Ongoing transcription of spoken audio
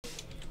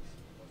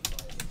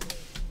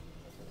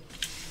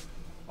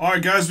All right,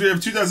 guys, we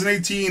have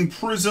 2018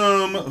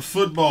 Prizm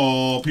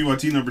Football,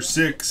 PYT number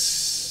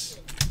 6.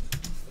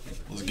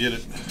 Let's get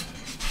it.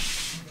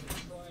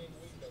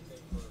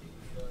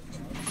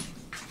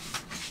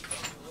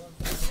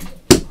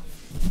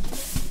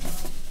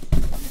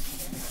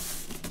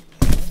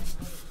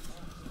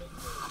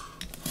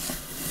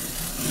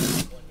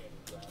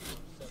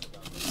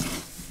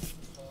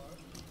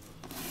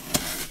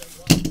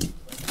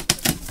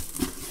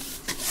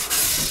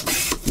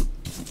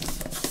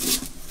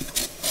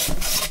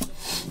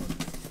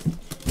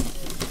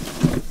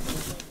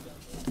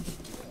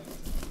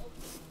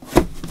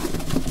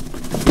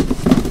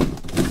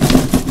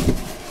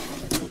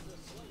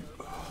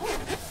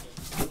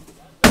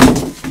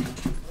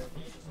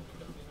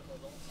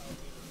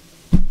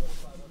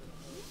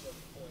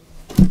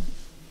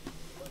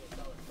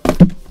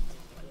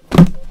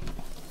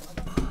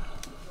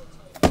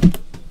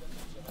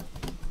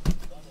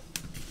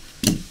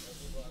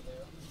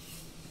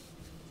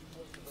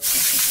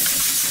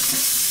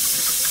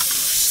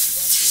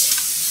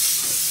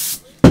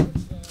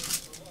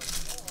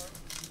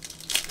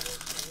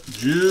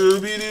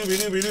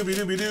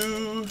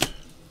 Doo-be-doo-be-doo-be-doo-be-doo-be-doo.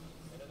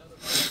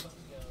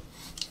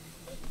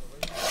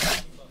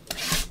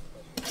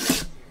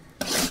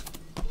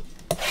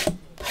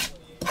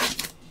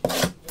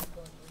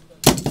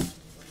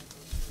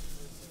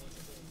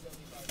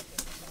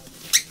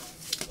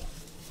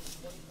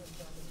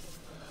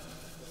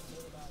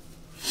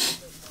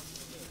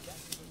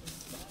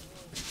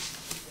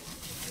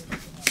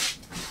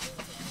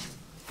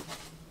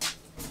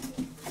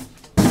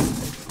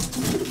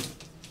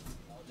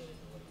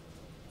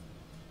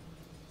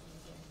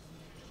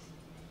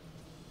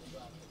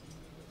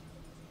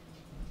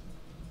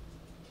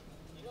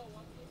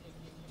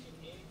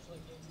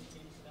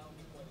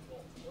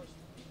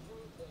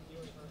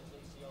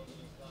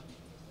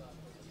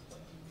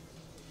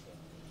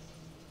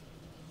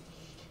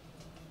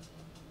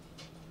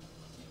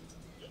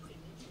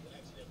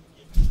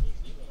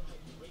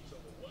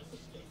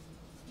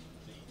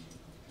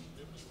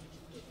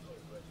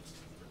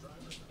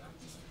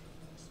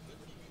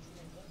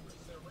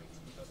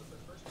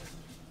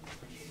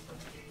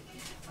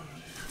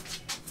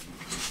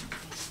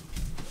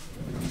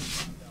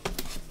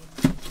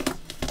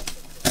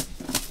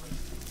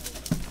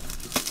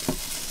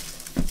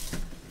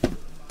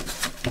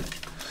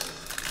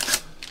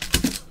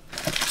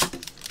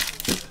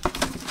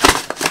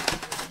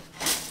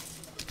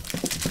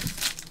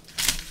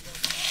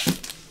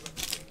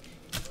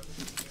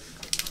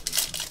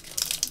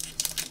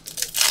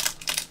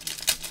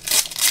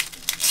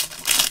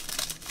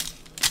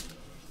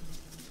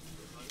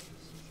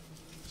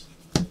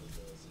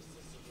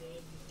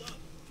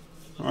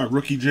 All right,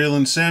 rookie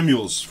Jalen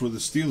Samuels for the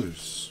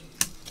Steelers.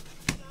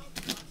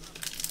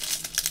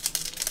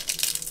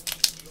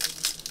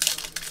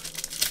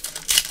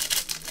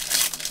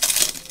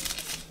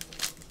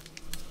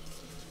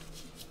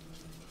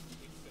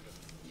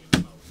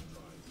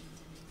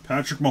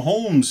 Patrick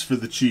Mahomes for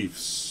the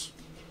Chiefs.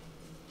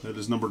 That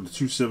is number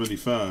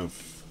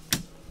 275.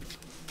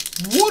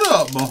 What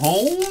up,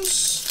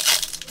 Mahomes?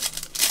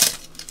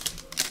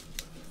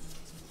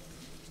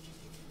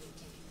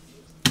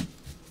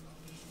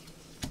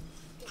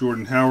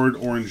 Jordan Howard,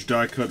 orange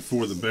die cut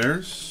for the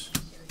Bears.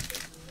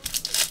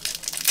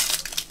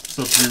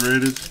 Sub 3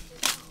 rated.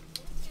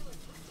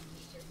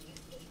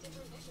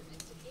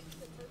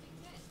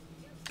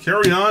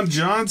 Kerryon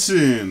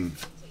Johnson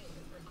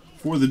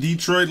for the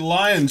Detroit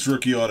Lions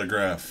rookie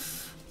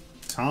autograph.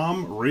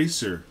 Tom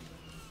Racer.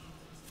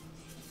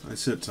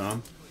 Nice hit,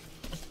 Tom.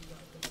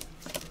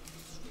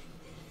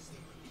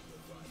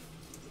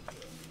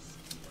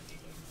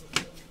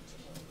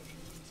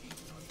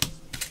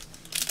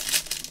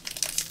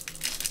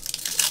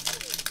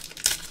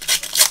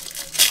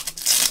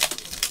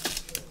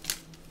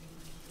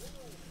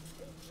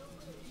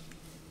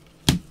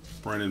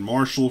 Brandon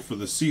Marshall for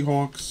the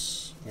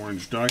Seahawks.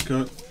 Orange die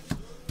cut.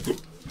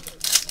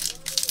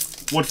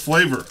 What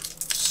flavor?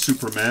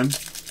 Superman.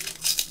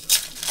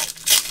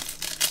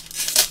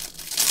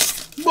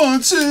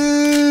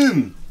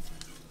 Munson!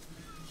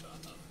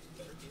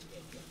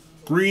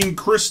 Green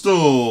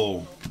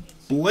Crystal.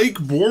 Blake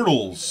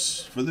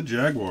Bortles for the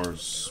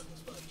Jaguars.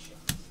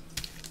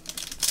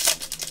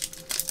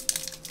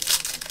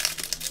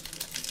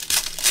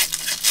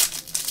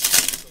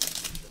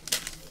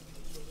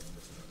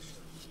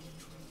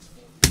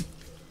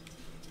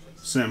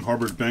 Sam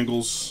Hubbard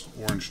Bengals,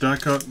 orange die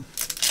cut.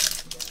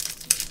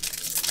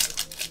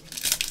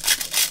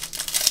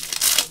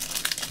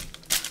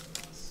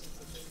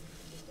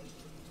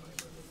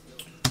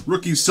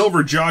 Rookie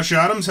silver Josh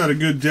Adams had a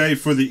good day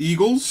for the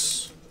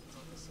Eagles.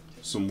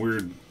 Some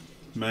weird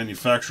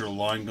manufacturer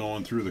line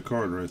going through the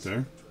card right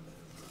there.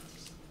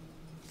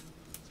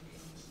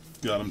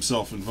 Got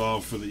himself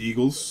involved for the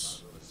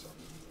Eagles.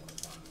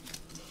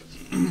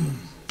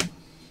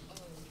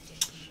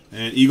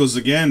 And Eagles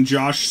again,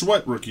 Josh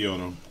Sweat rookie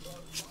auto.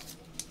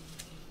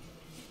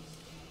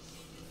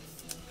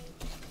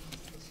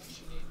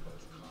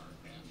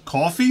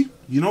 Coffee?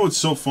 You know what's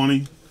so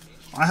funny?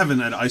 I haven't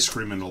had ice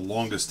cream in the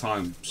longest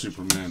time,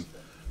 Superman.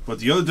 But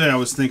the other day I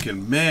was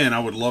thinking, man, I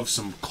would love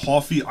some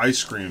coffee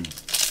ice cream.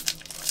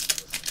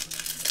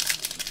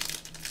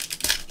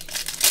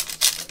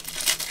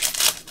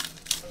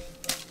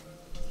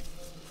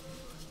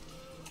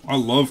 I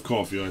love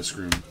coffee ice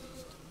cream.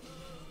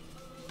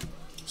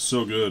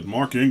 So good.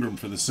 Mark Ingram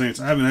for the Saints.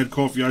 I haven't had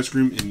coffee ice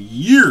cream in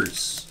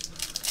years.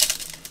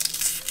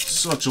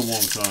 Such a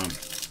long time.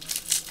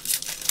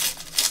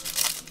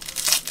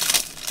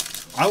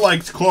 I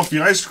liked coffee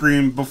ice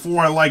cream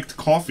before I liked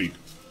coffee.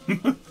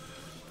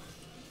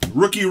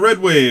 Rookie Red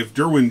Wave,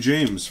 Derwin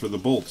James for the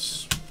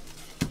Bolts.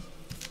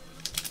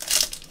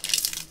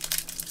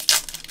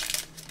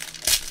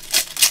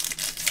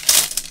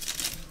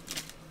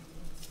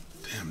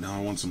 Damn, now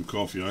I want some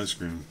coffee ice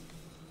cream.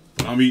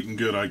 But I'm eating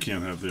good, I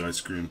can't have the ice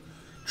cream.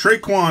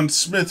 Traquan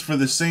Smith for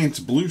the Saints,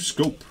 Blue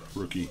Scope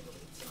rookie.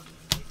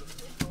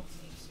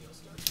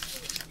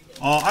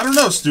 I don't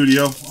know,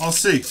 Studio. I'll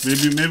see.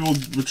 Maybe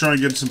we'll try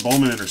and get some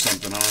Bowman in or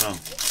something. I don't know.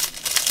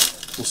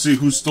 We'll see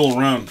who's still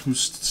around. Who's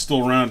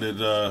still around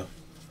at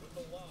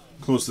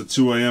close to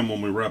 2 a.m.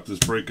 when we wrap this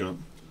breakup.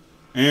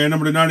 And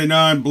number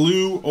 99,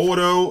 Blue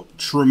Auto,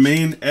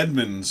 Tremaine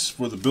Edmonds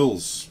for the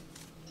Bills.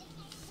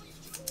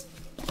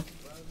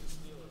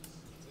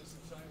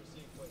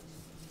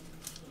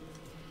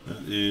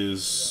 That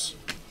is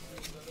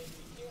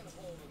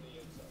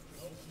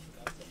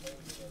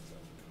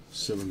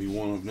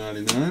 71 of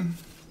 99.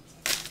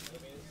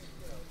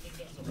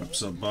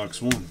 Wraps up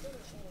box 1.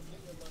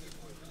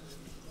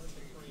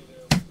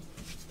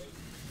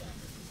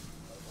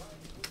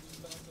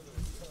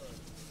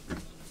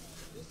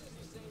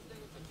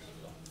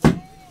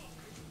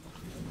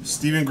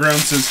 Stephen Graham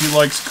says he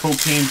likes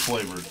cocaine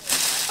flavored.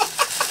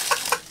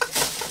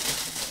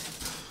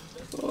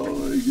 Oh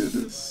my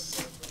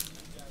goodness.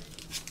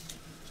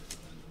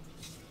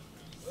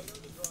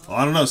 Well,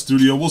 I don't know,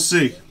 Studio. We'll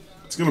see.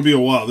 It's going to be a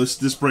while.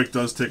 This break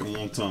does take a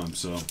long time,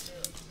 so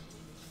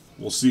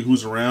we'll see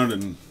who's around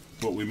and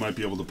what we might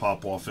be able to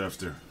pop off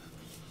after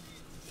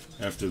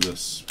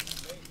this.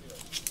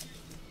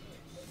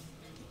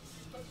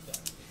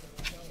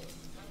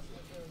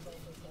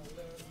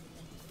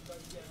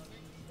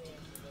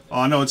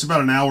 No, it's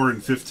about an hour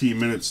and 15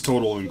 minutes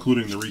total,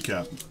 including the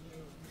recap.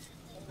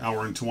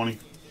 Hour and 20.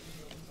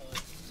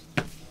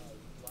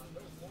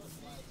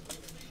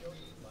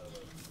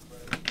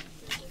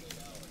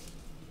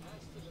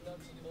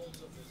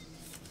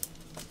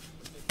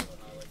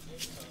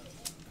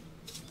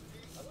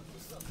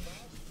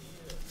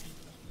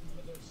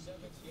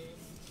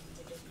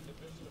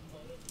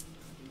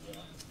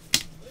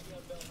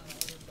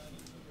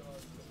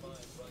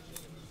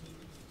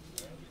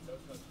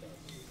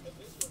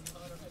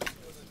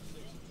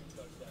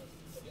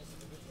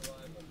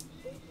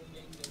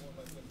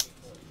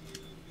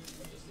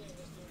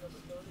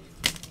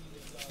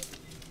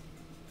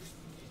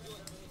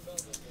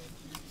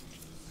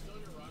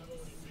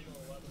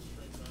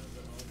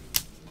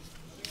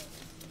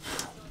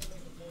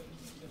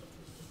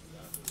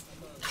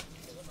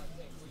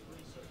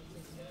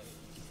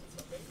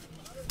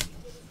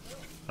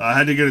 I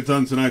had to get it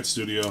done tonight,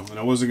 Studio, and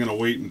I wasn't going to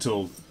wait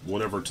until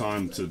whatever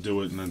time to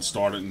do it and then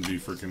start it and be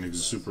freaking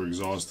super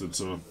exhausted,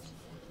 so...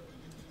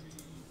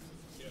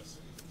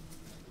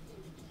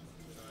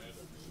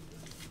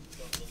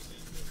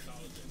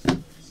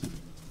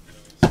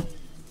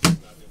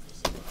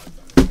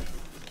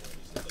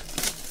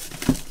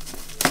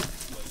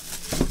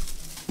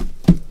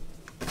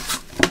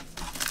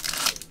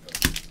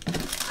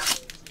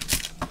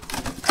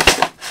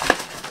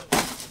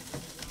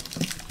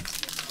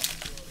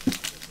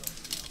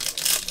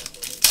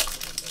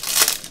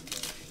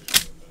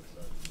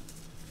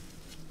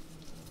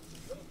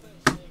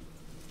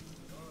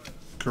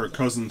 Kirk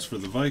Cousins for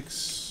the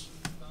Vikes.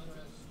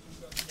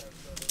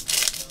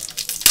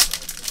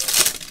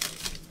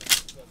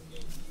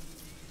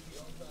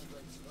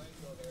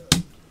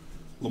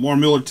 Lamar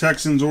Miller,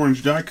 Texans,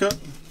 orange die cut.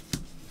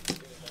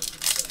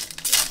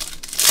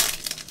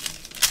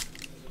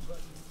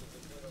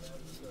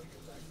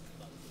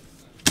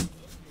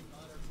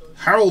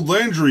 Harold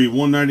Landry,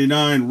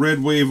 199,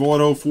 red wave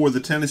auto for the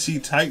Tennessee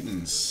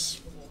Titans.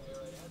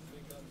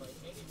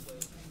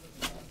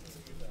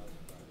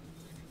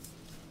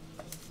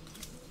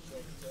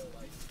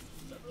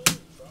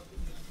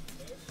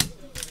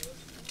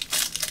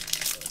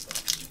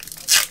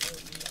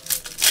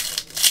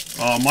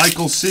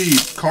 Michael C.,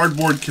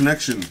 Cardboard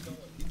Connection,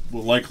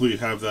 will likely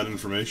have that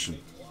information.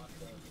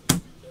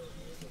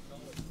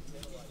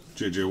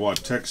 J.J. Watt,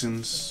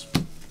 Texans.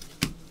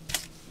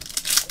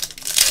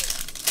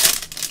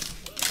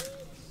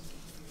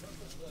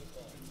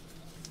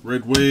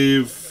 Red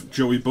Wave,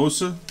 Joey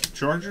Bosa,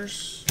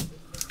 Chargers.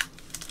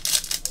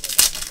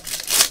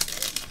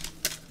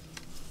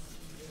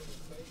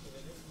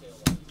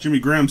 Jimmy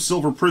Graham,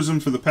 Silver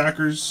Prizm for the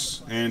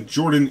Packers. And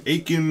Jordan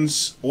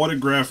Akins,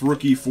 autograph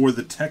rookie for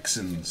the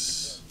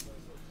Texans.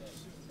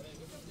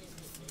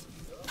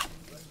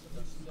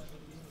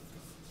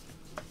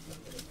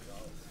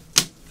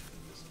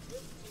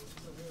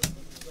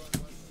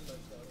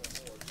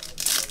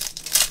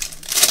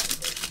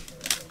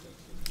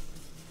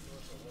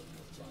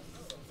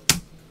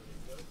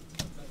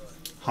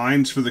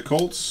 Hines for the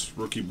Colts,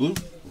 rookie blue,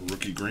 or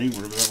rookie green,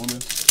 whatever that one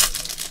is.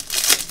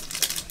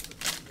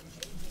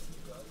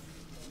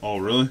 Oh,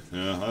 really?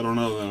 Yeah, I don't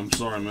know then. I'm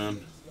sorry,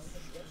 man.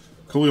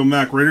 Khalil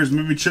Mack Raiders.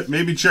 Maybe check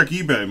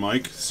eBay,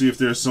 Mike. See if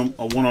there's a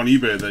one on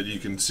eBay that you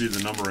can see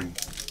the numbering.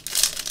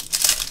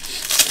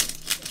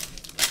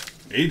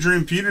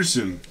 Adrian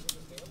Peterson.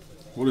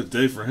 What a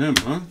day for him,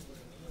 huh?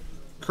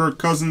 Kirk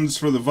Cousins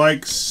for the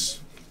Vikes.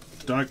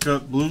 Die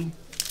cut blue.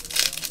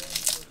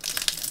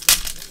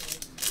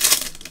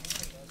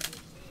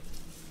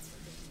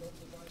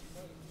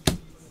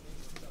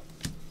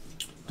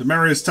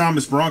 Demaryius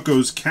Thomas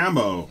Broncos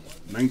camo.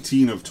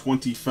 19 of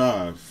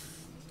 25.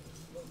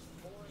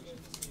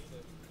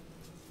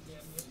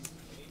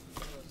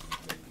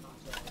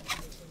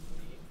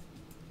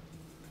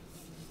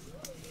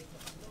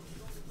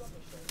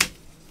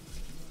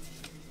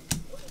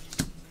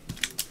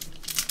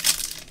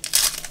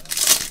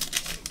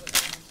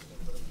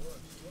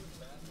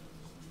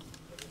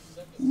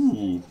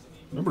 Ooh,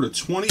 number to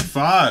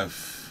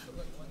 25.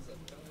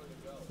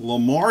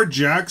 Lamar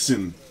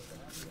Jackson.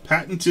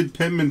 Patented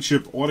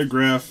penmanship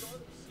autograph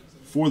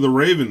for the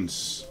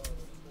Ravens.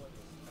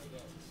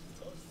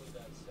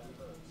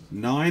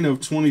 9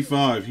 of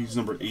 25. He's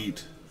number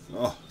 8.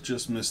 Oh,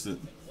 just missed it.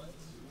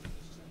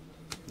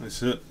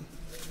 Nice hit.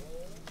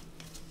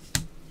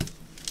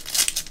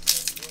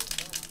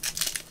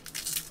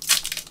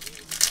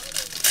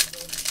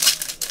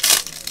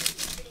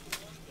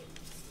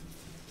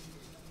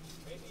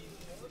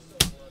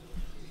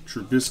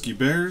 Trubisky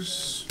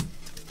Bears.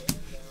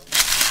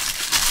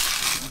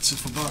 That's it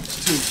for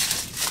box 2.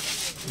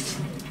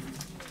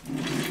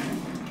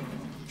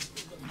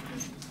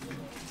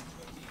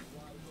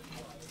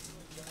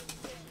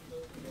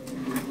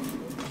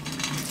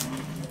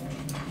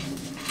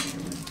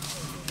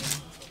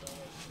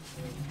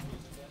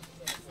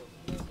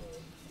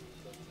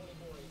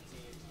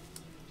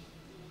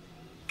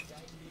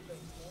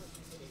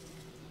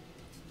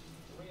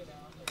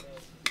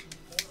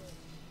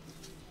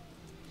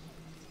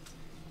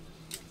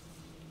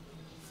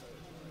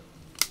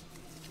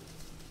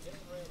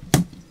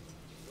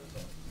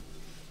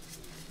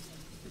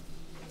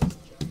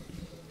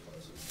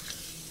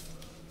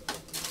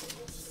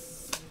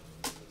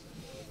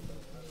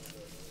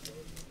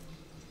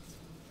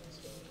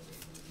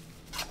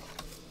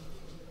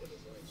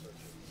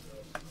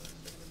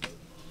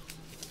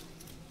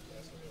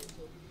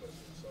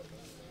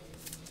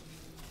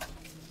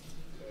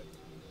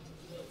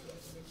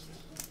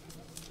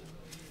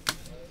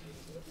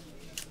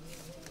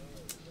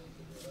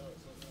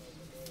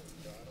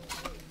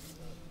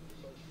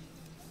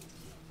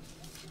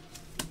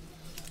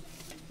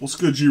 What's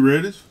good,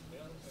 G-rated?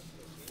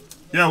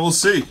 Yeah, we'll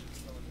see.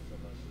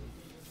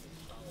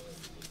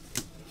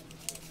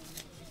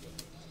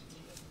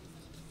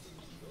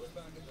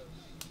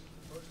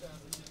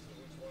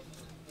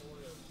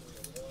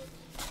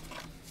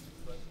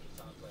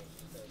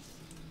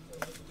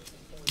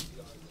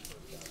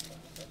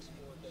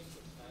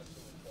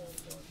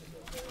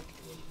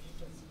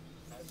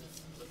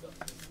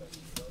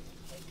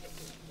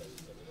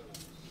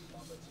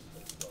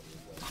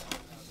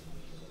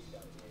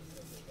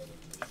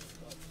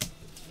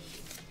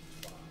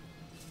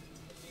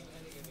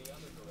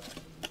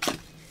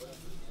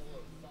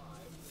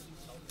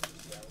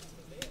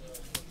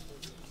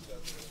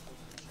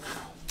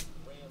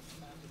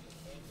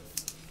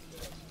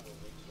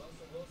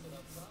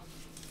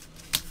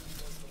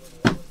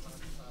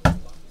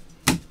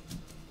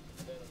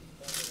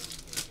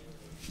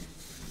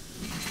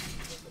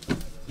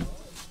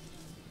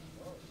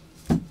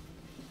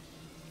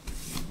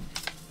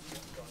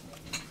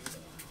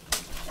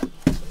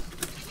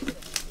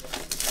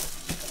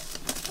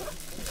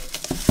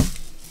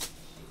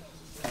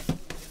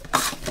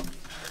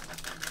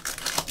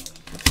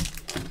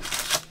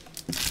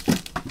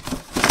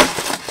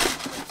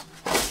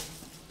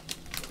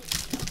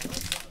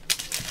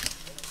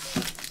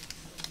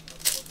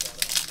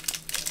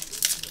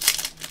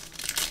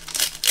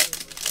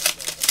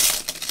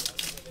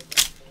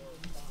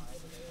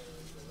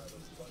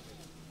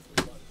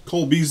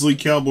 Cole Beasley,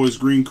 Cowboys,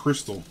 green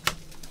crystal.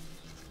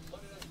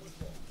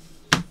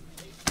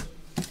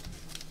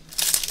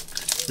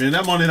 Man,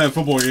 that Monday Night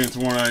Football game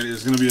tomorrow night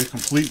is going to be a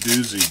complete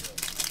doozy.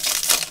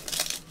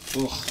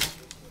 Ugh.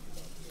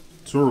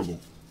 Terrible.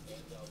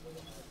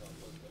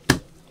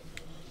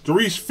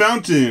 Doris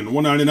Fountain,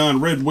 199,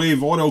 Red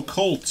Wave Auto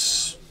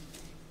Colts.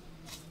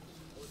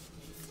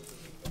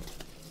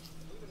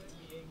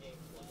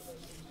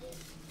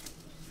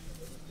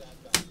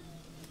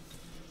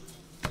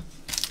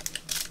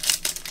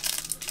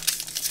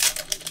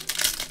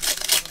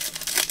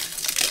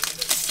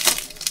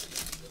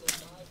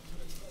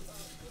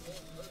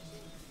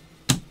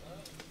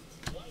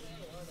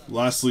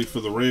 Lastly, for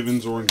the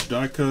Ravens, orange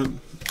die cut.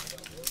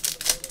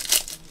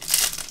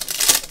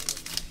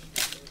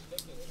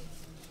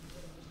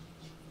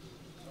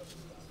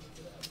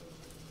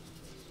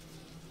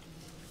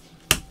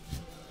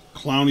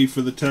 Clowney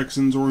for the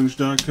Texans, orange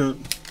die cut.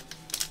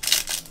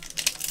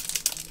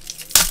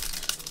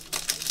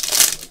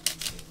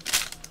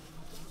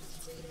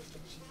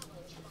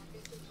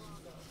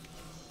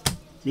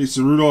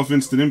 Mason Rudolph,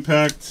 Instant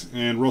Impact,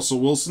 and Russell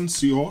Wilson,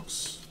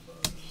 Seahawks.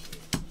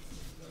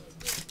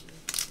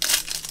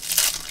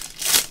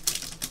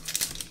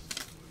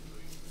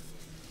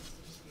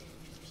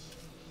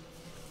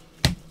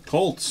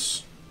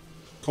 Colts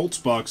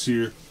box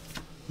here.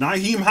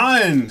 Nyheim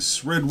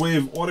Hines, Red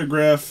Wave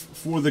autograph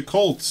for the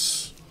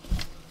Colts.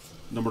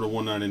 Number to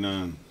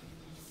 199.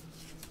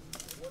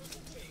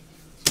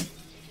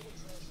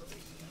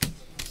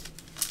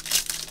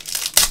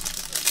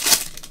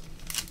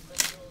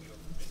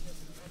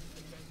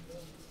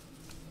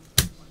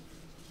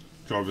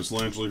 Jarvis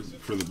Landry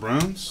for the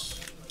Browns.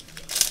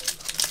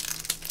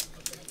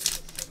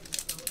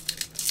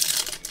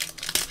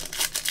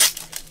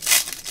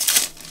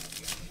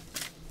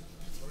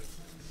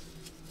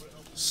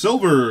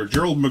 Silver,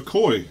 Gerald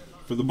McCoy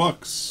for the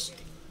Bucks.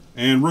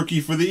 And rookie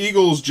for the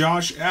Eagles,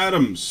 Josh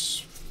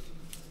Adams.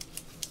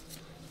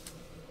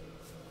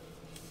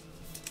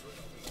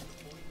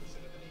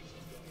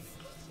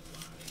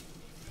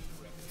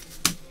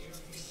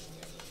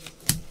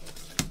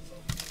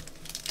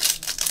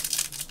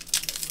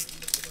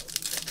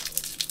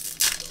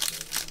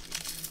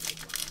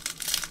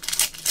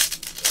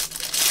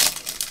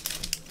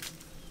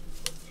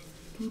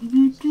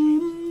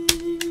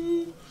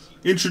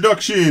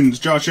 Introductions,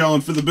 Josh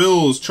Allen for the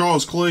Bills,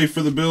 Charles Clay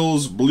for the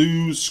Bills,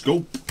 Blue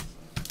Scope.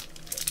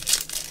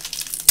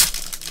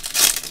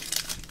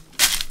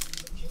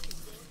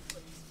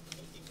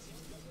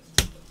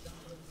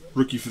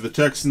 Rookie for the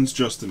Texans,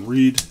 Justin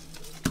Reed.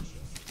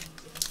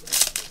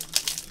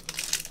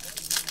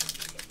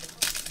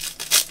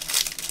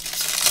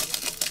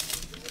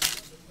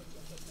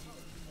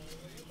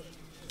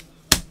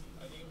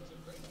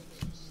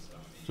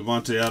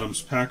 Devontae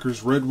Adams,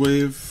 Packers, Red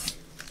Wave.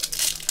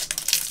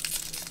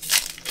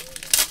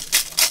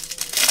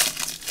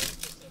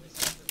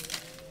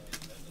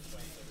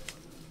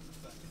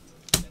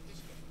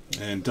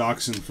 And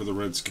Doxson for the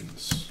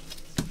Redskins.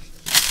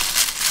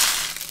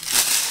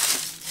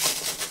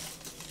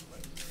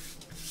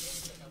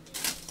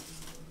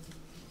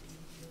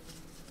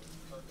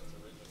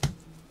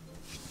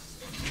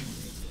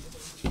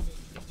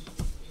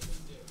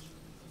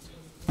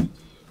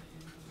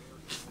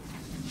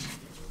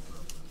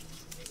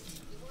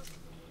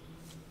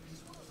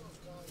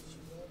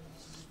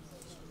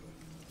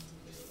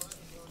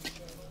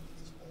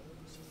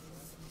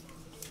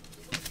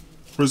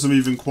 Prizm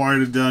even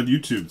quieted down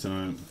YouTube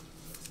tonight.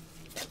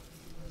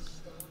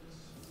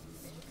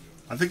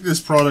 I think this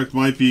product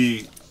might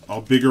be a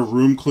bigger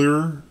room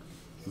clearer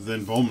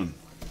than Bowman.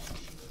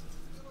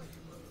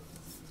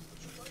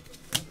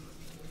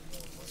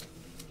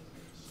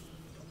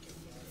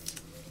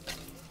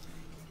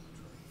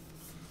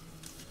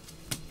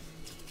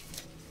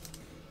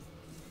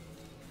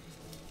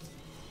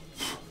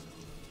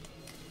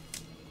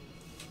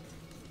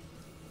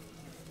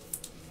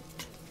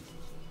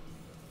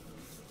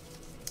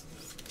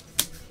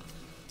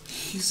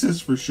 He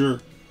says for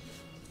sure.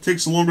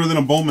 Takes longer than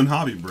a Bowman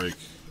hobby break.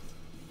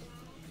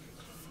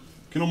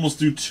 Can almost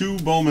do 2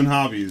 Bowman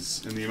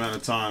hobbies in the amount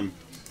of time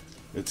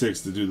it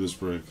takes to do this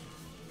break.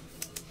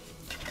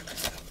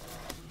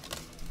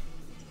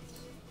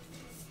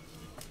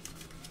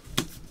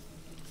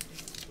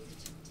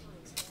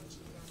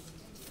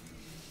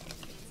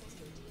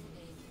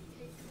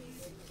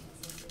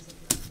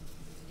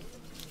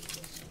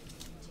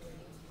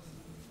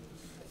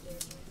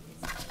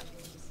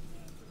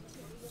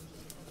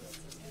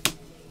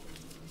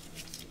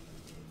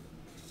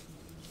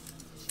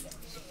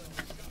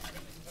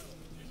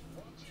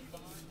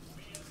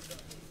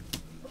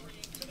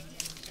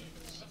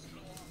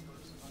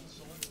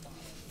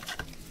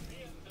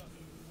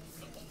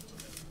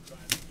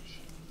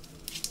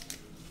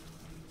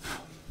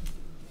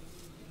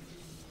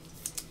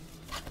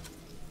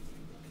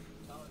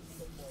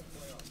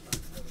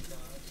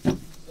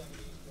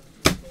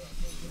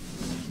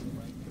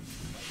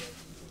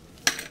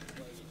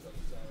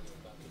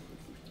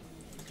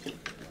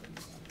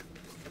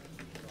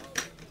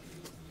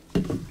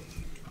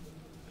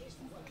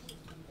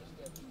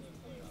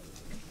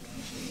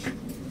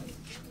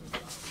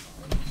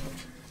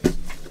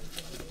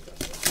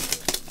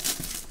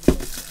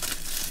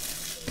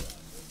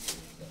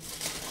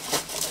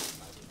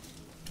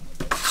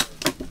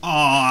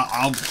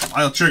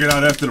 I'll check it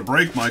out after the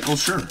break, Michael.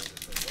 Sure.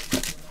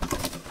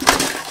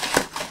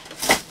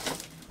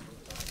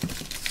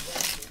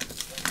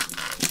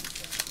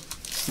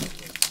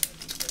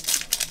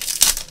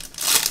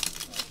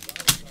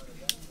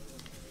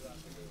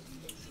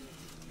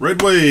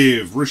 Red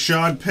Wave,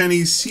 Rashad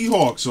Penny,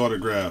 Seahawks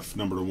autograph,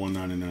 number to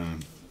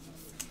 199.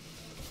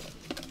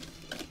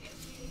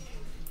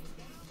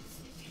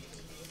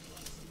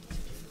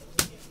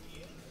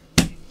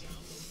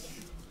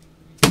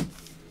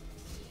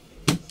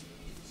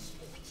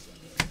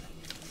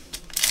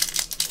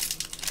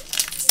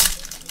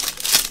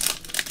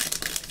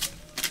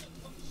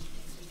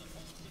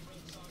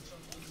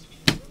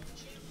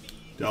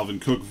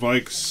 Dalvin Cook,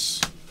 Vikes.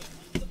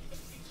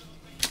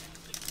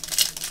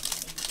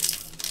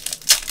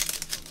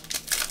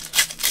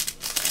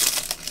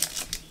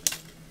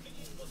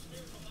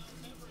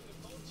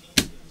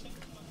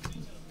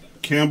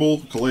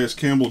 Campbell, Calais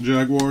Campbell,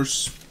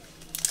 Jaguars.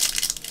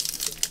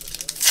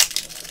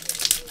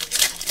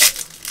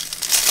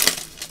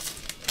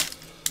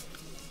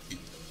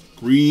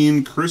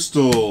 Green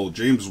Crystal,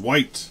 James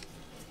White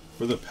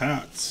for the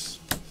Pats.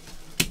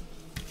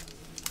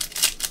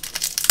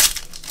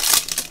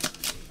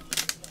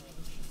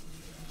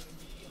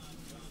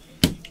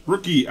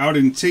 Rookie out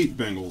in Tate,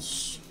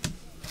 Bengals.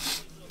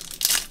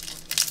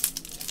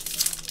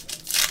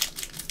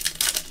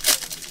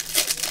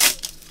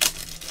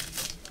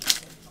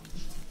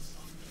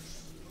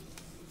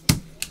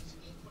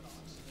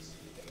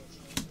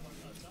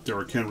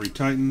 Derrick Henry,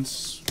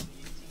 Titans.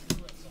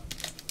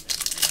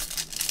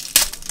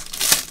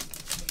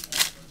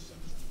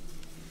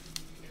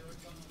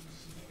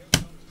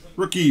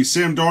 Rookie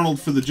Sam Darnold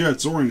for the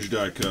Jets, orange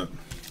die cut.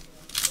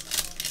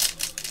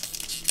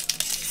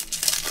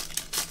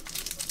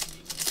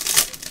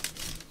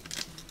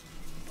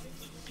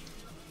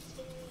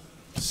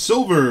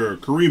 Silver,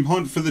 Kareem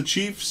Hunt for the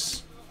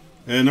Chiefs.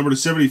 And number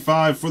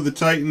 75 for the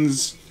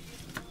Titans,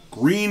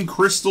 Green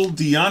Crystal,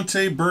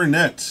 Deontay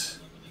Burnett.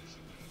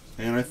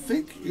 And I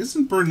think,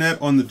 isn't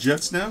Burnett on the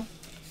Jets now?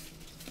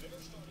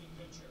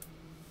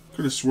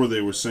 Could have swore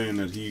they were saying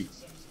that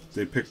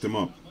they picked him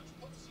up.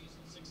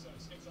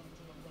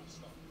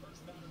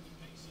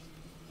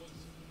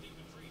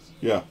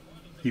 Yeah,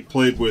 he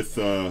played with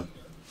Sam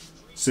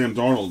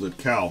Darnold at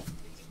Cal.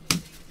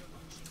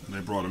 And they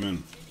brought him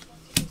in.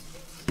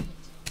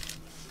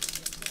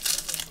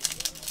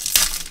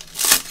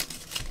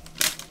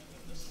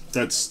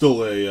 That's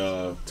still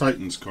a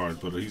Titans card,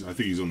 but I think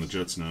he's on the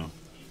Jets now.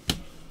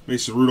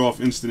 Mason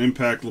Rudolph, Instant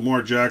Impact.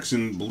 Lamar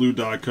Jackson, blue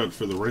die cut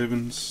for the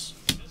Ravens.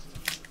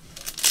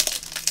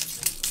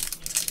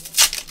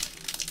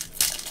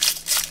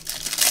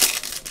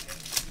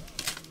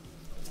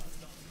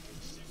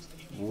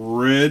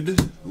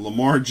 Red,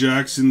 Lamar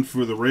Jackson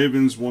for the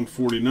Ravens,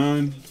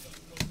 149.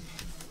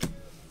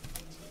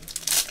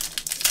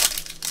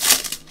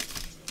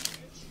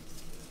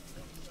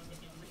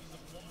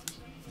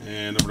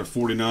 And number to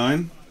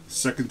 49.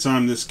 Second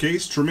time this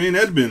case, Tremaine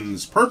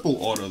Edmonds, purple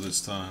auto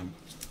this time.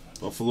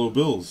 Buffalo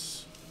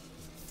Bills.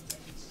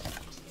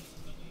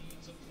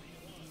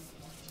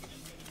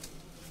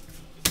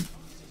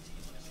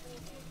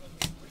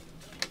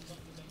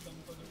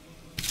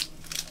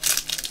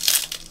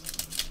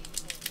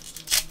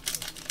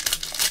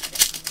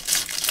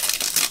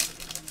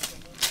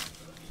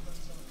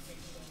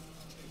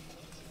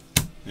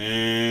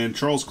 And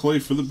Charles Clay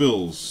for the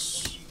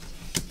Bills.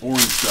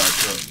 Orange die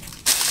cut.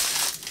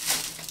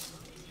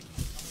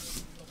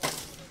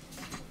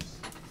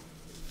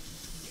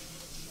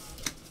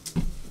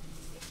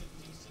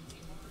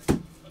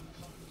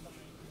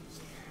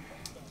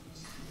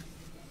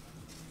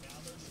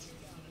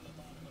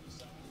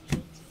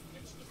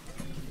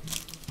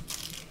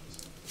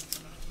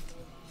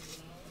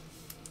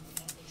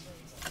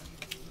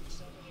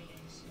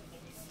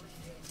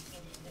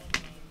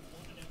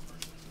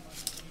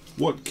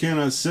 What can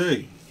I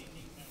say?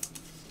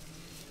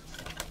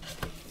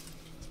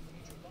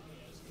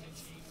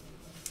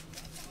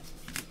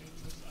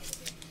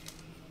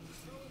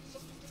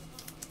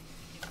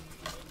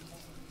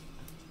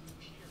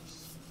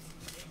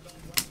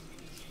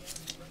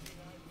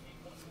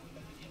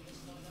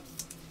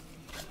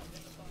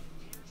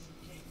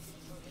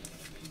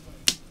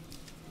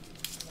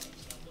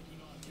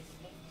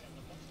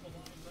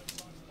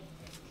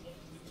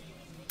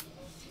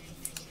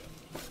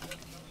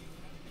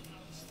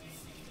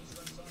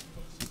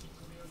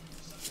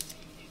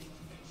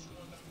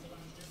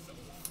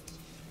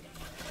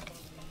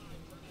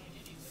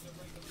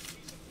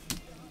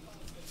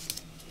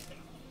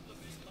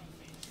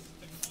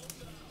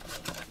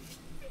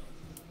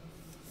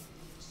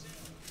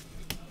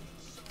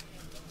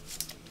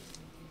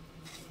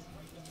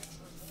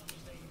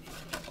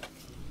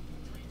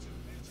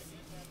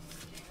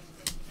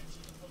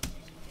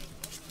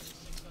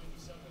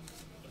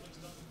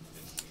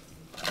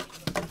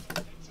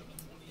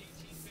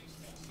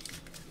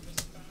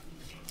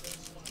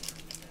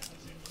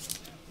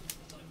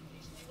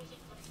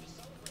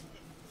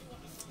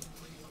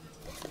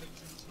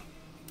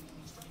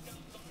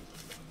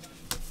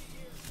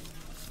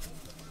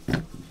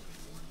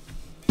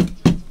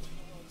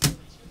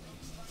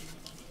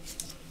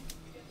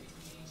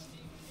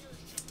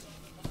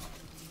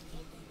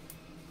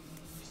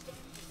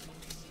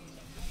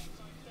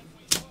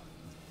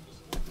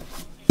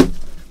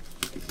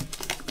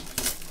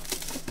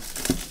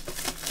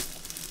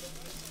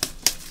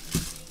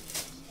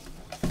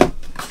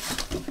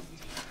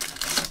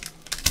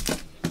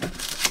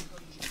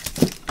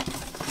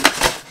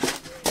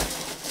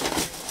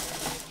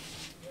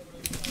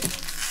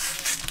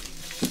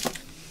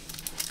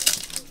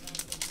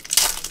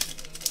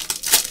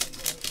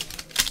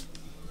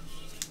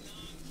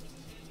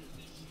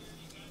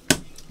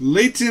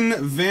 Leighton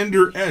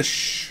Vander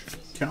Esch,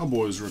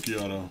 Cowboys rookie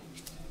auto.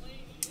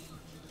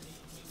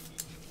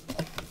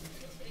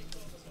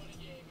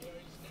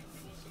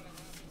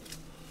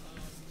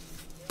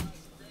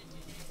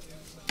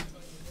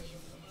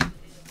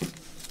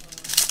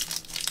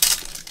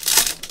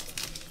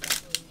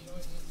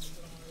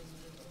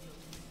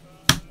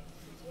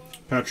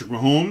 Patrick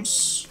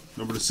Mahomes,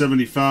 number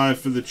 /75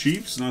 for the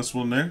Chiefs. Nice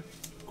one there.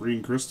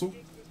 Green crystal.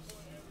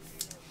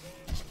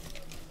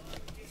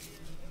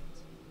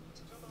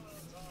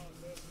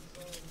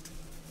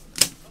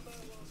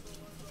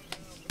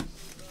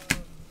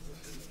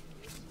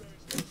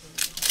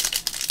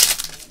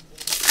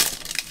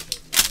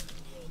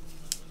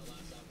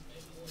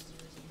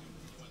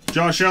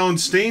 Josh Allen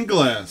stained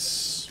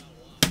glass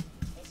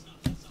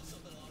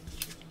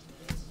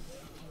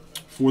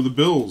for the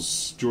Bills.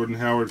 Jordan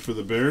Howard for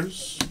the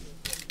Bears.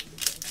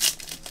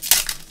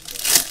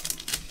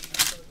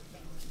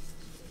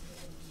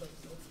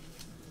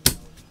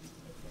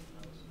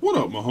 What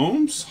up,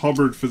 Mahomes?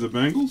 Hubbard for the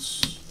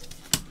Bengals.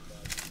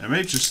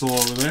 MH is still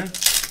over there.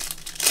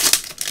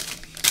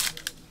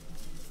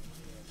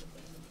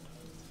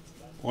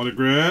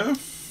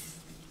 Autograph.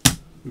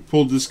 We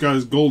pulled this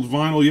guy's gold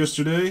vinyl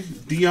yesterday.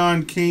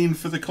 Deion Kane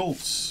for the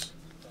Colts.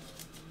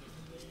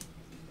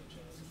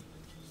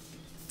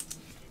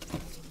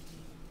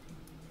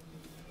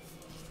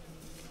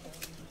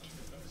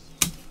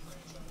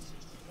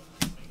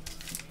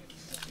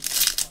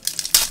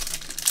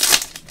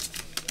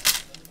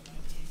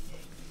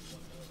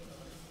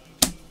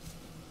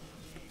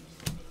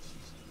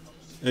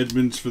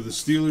 Edmonds for the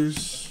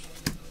Steelers.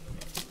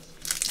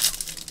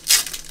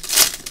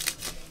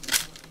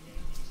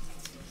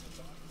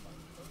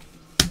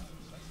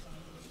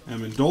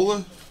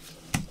 Amendola.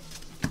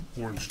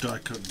 Orange die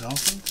cut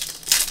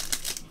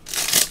Dolphins.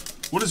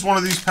 What does one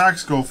of these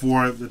packs go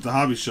for at the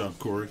hobby shop,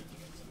 Corey?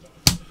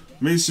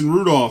 Mason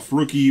Rudolph,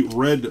 rookie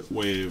red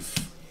wave.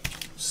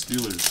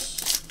 Steelers.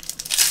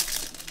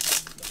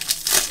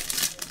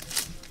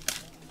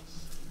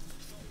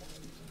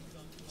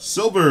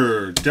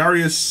 Silver,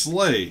 Darius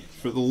Slay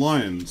for the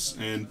Lions.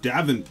 And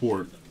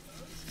Davenport,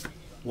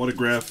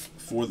 autograph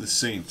for the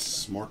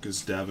Saints.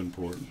 Marcus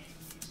Davenport.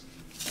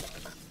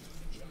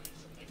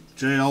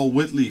 JL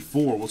Whitley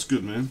 4. What's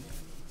good, man?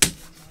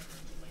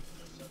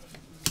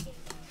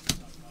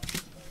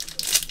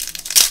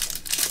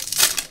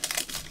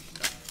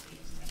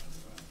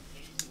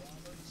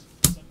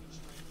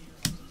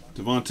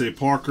 Devontae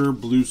Parker,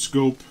 blue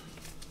scope.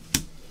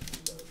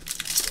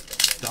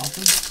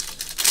 Dolphins.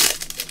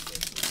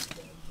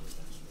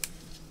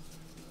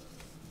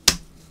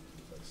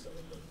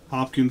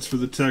 Hopkins for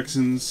the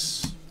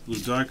Texans, blue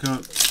die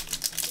cut.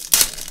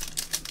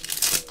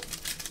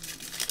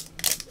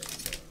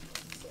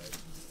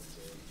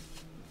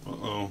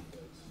 Uh-oh.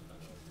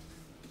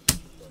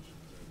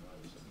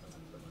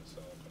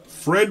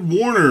 Fred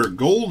Warner,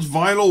 gold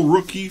vinyl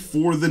rookie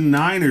for the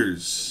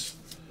Niners.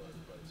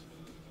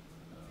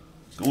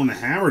 It's going to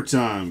Hammer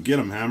time. Get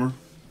him, Hammer.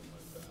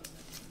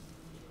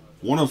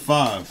 1 of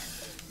 5.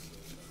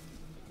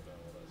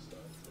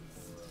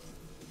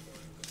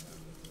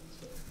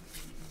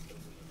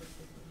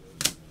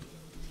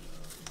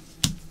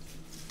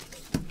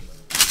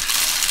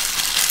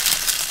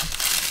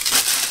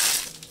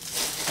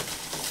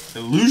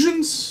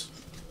 Illusions?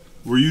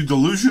 Were you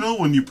delusional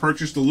when you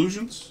purchased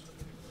Illusions?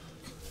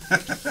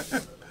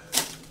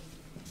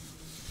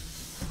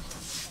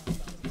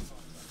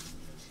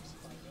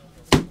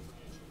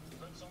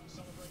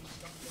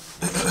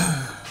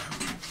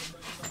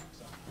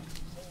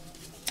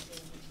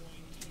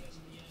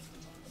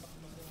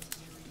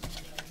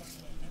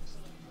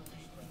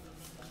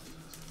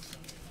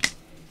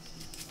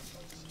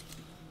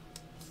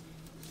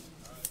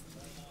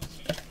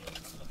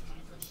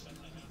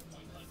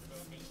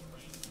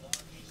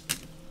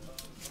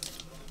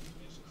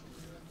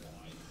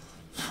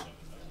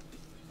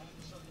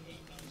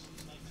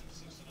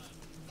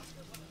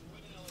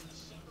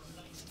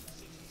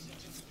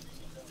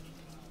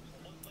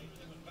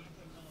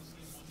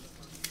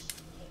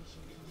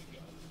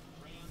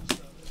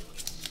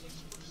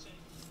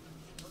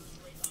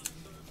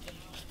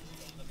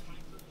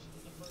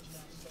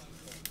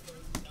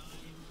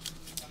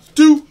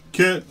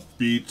 Cat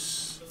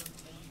Beats.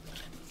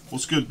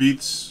 What's good,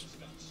 Beats?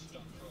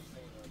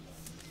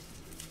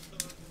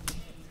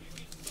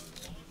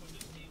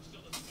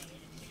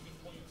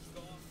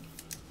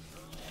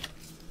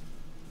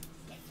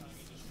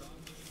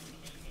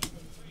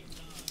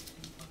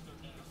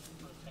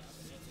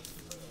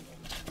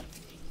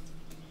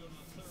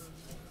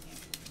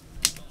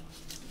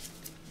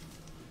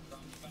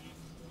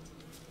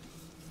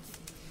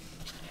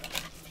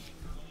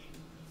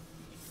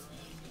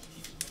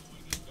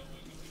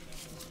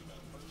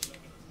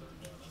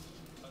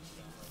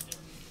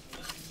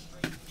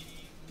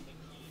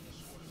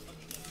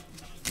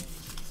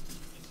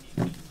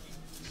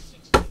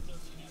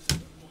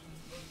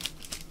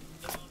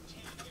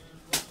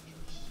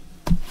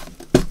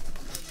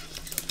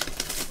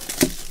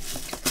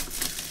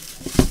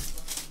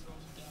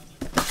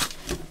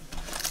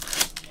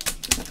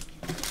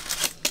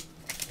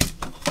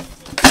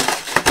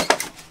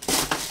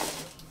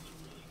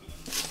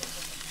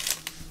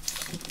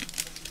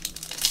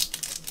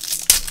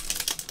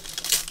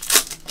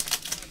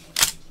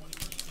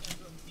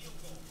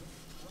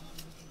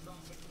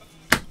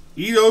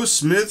 Ito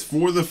Smith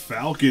for the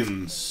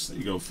Falcons. There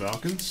you go,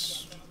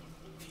 Falcons.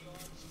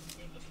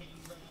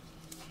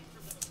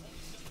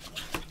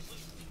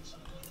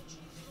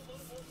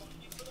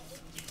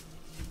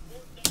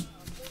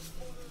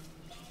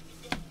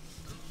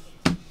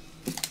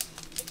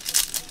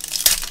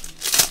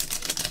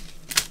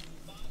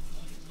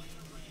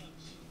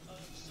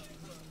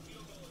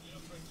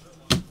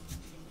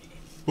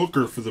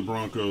 Booker for the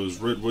Broncos,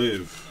 red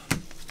wave.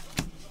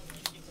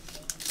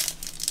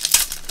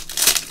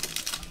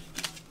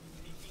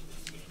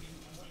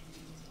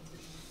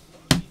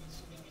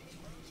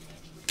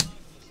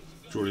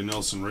 Jordy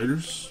Nelson,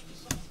 Raiders.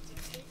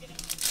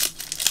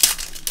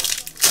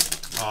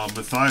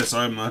 Matthias,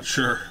 I'm not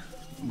sure.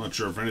 I'm not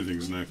sure if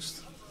anything's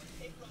next.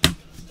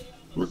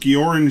 Rookie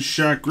orange,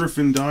 Shaq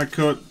Griffin, die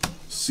cut,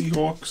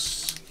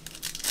 Seahawks.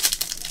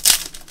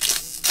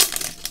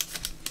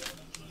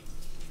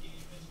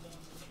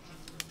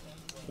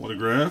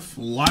 Autograph.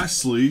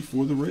 Lastly,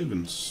 for the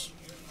Ravens.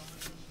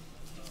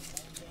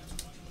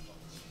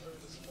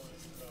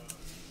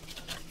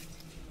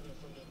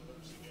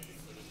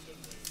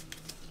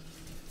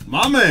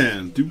 My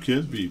man, Duke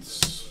Head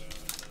Beats.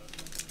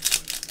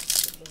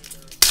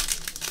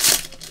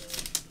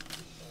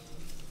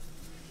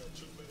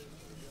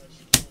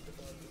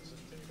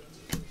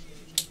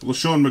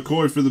 LaShawn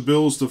McCoy for the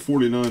Bills to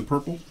 49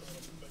 purple.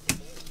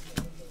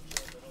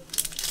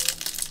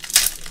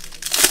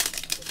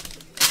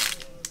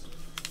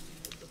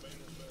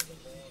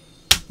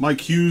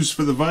 Mike Hughes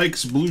for the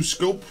Vikes, blue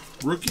scope,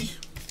 rookie.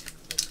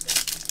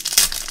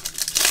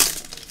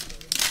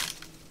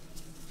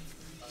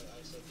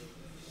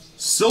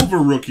 Silver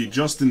rookie,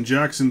 Justin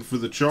Jackson for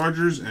the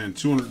Chargers, and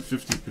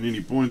 250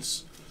 Panini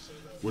points,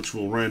 which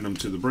will random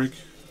to the break.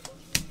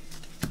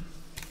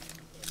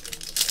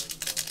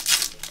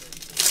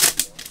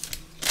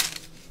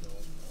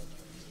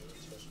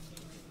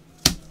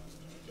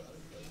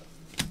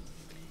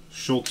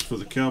 Schultz for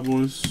the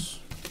Cowboys.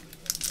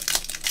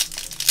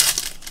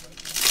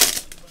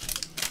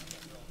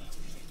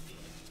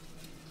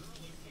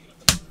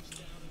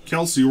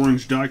 Kelsey,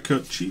 orange die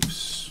cut,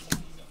 Chiefs.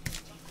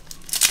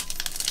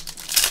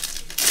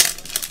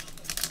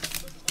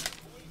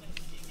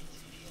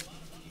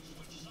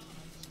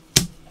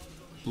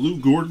 Blue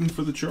Gordon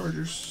for the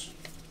Chargers.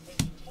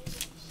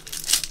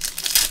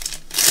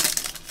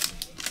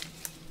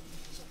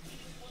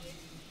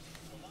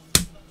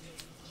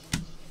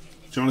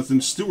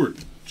 Jonathan Stewart,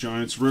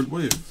 Giants red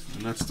wave.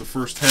 And that's the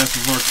first half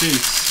of our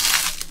case.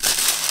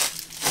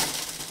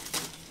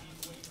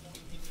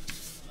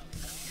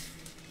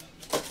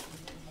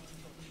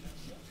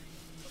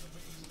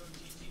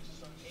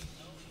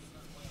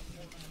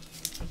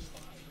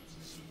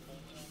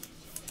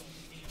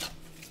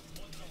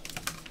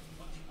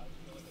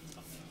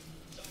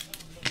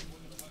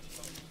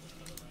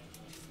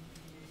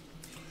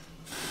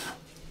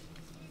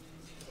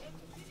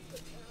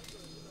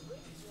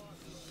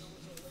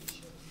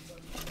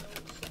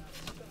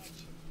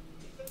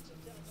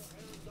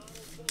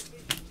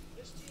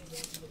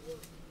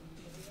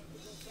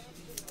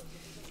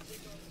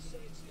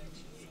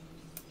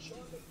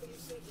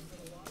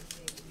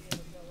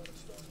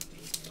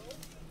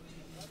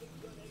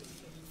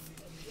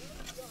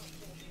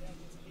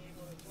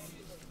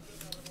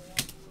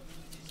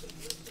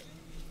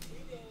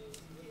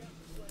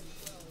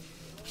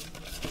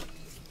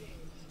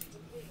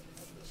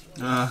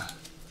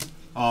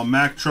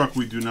 Mac Truck,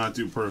 we do not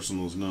do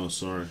personals. No,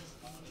 sorry.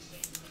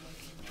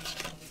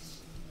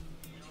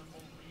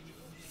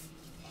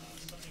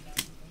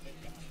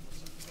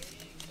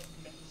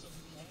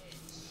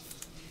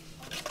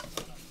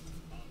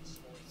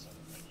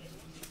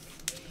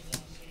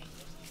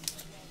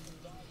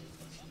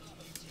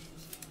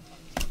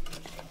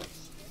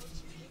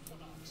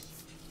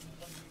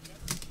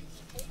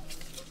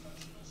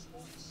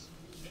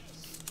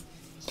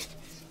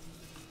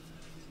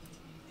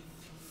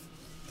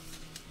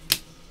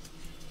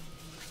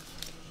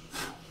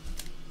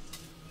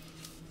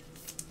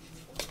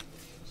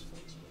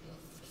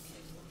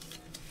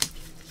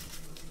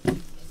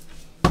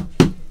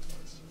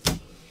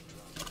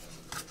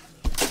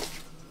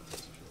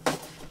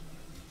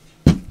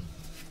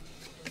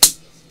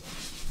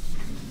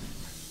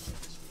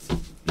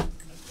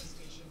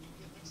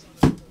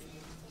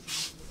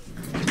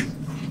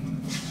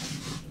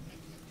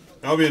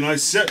 That'll be a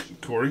nice set,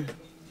 Corey.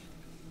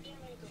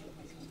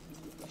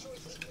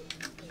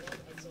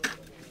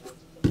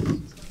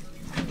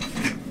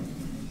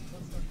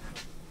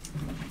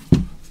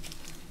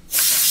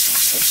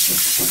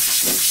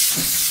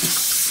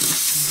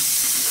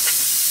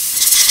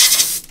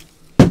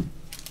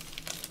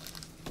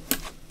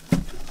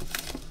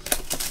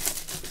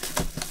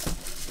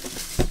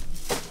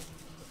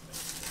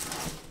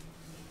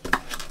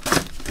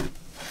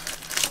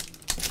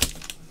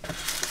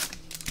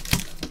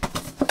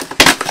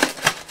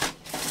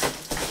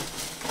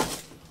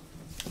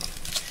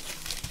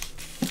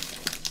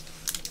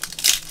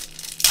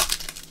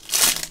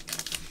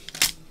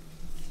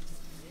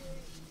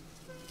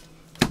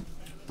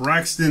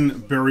 Braxton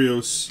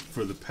Berrios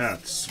for the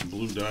Pats,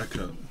 blue die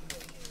cut.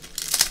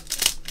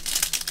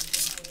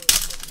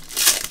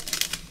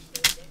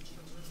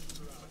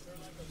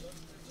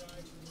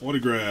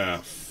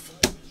 Autograph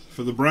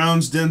for the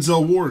Browns,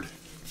 Denzel Ward.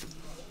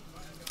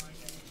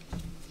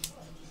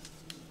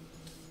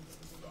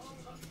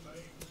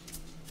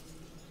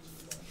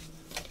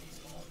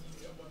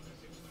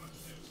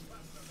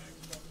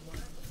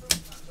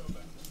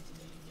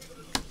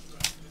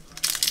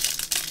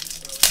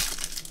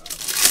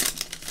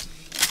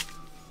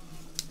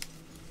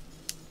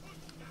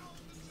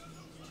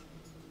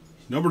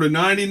 Number to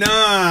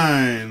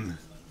 99.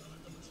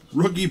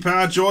 Rookie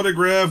patch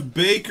autograph,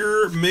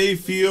 Baker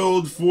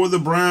Mayfield for the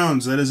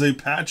Browns. That is a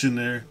patch in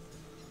there.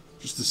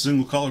 Just a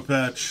single color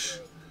patch.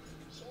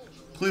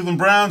 Cleveland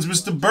Browns,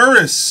 Mr.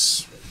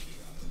 Burris.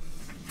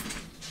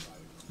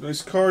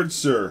 Nice card,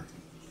 sir.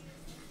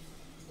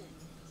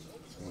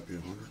 Might be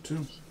 100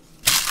 too.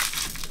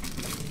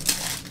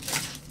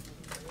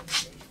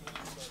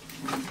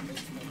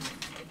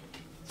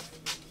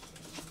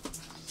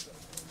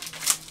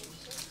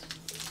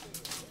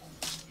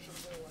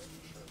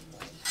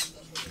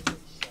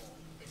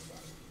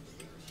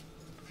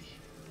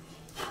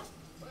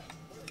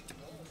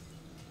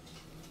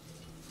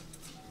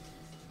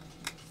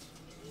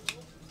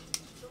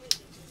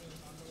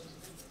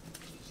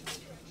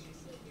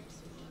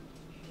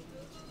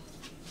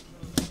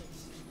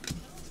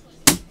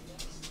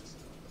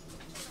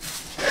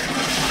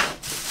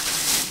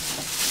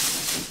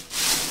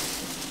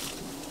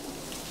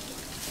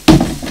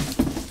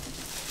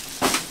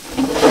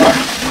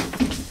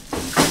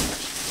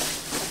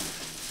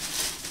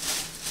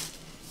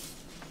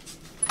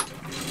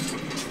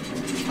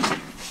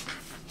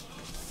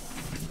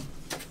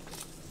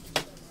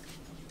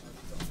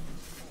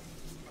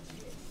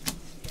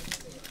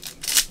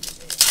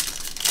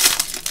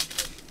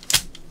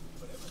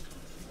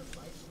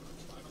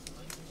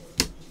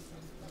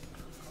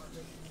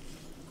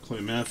 Clay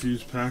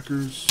Matthews,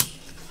 Packers.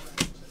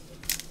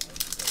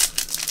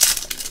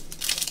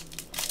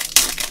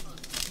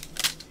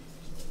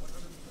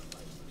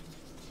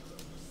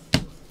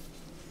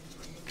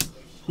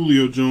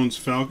 Julio Jones,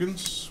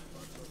 Falcons.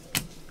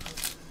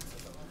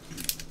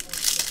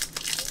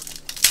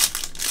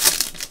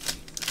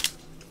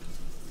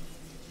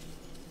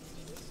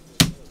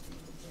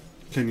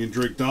 Kenyon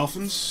Drake,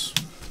 Dolphins.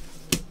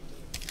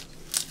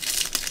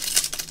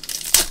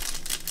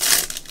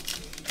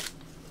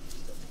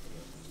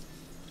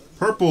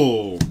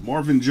 Purple,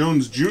 Marvin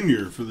Jones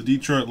Jr. for the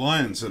Detroit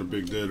Lions had a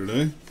big day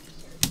today.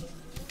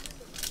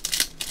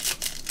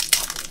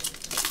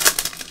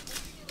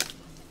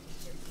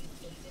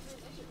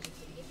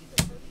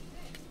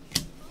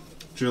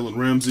 Jalen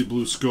Ramsey,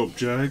 Blue Scope,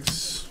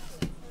 Jags.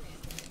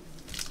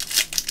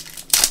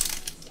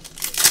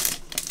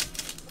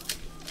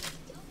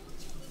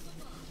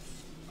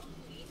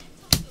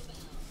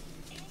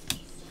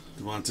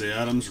 Devontae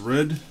Adams,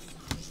 red,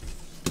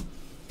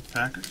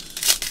 Packers.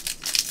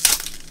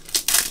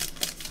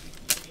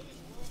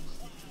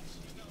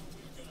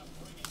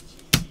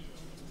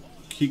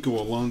 Kiko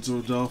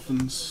Alonso,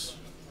 Dolphins.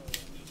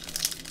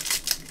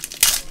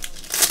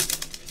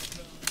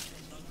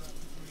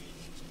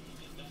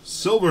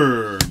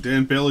 Silver,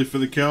 Dan Bailey for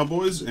the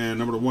Cowboys. And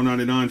number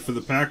 199 for the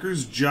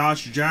Packers,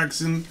 Josh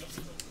Jackson,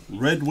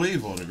 red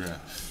wave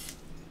autograph.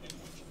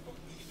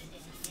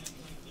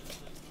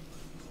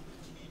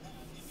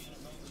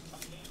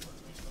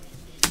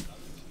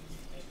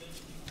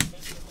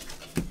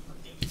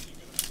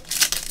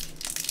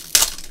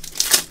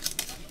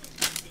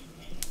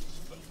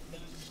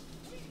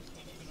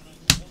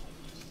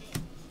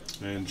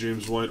 And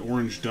James White,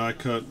 orange die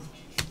cut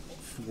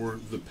for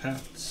the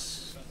Pats.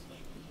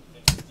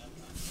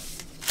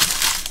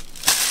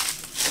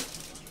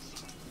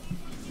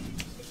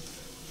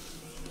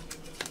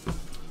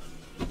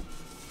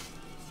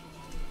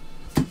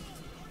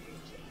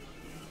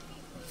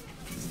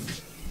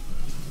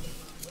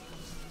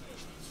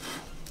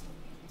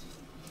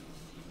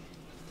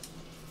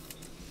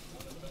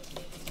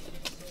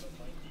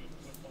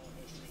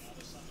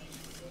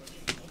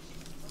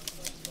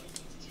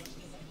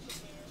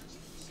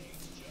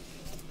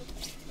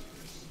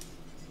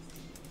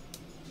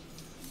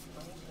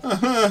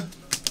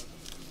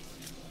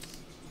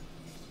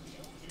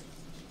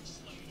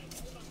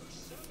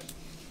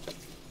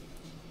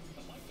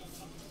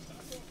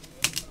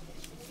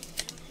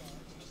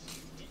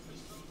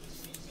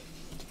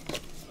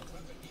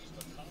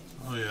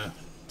 Oh yeah,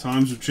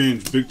 times have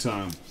changed big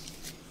time.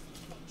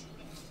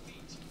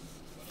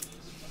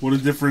 What a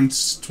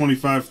difference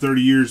 25,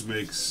 30 years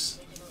makes.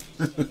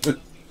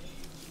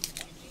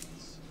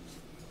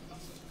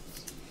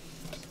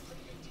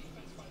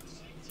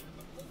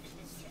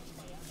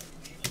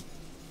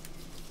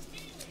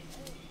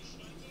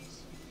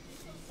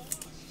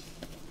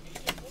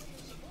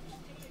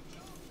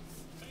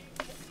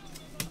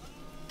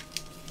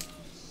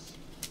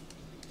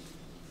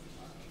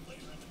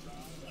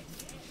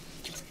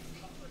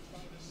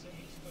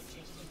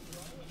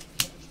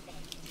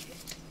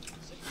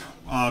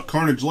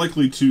 Carnage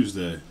likely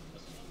Tuesday.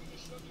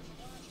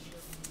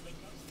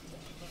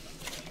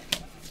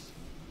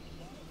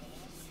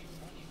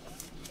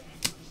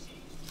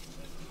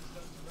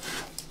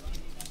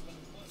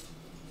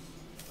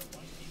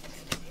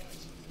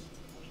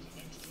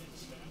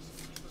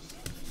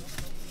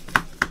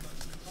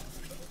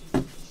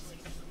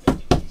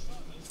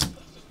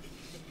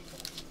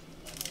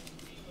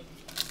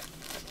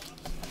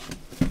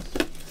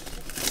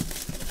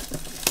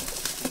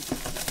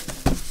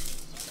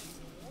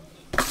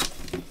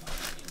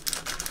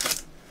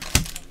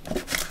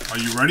 Are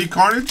you ready,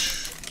 Carnage?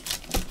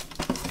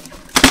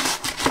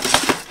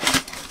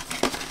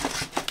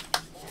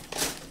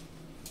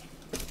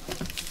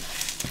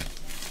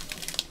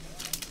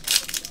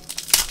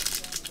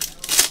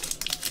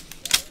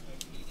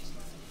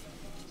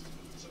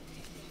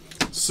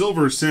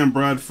 Silver, Sam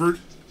Bradford.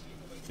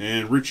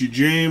 And Richie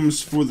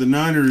James for the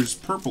Niners,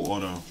 purple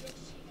auto.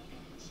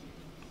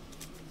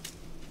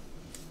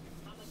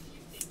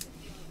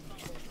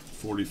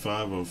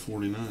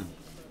 $45/49.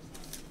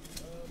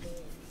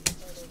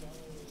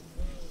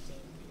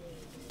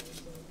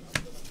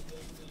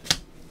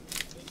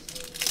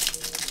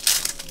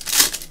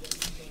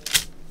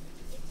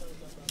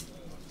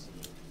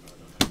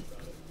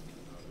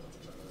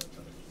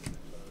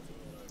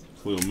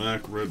 Cleo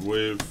Mack, red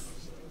wave.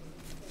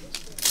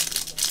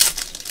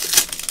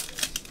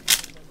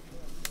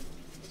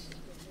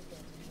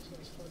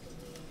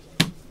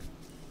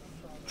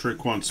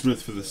 Traquan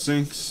Smith for the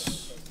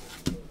Saints.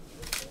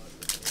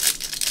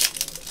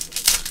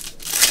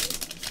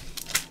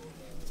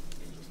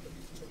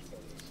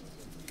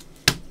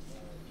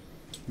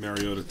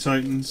 Mariota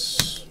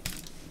Titans.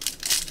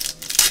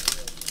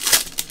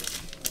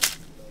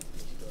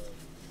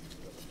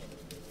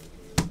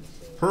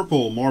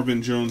 Purple,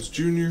 Marvin Jones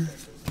Jr.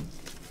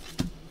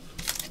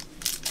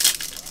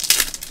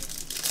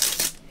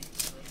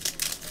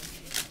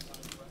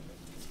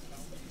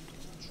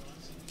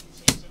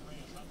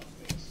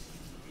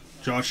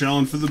 Josh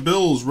Allen for the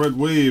Bills, red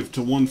wave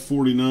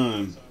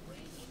 /149.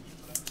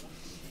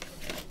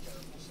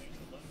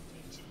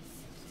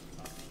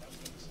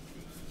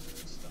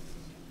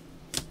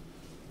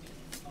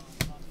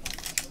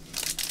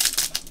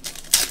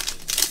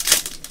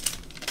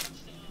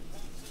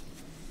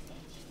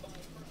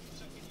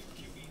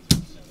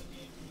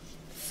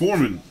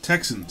 Foreman,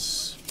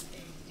 Texans.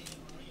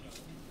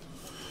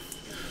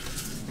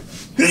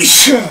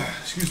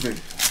 Excuse me.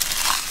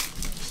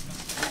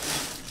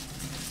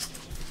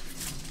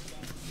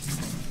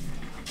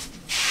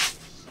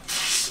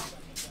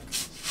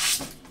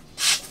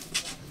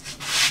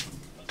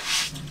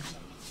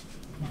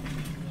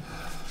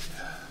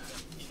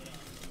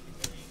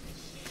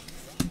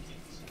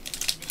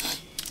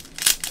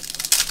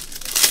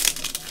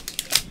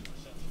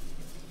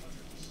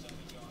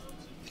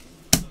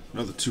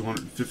 Another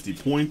 250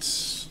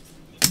 points.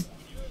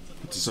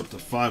 Puts us up to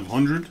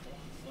 500.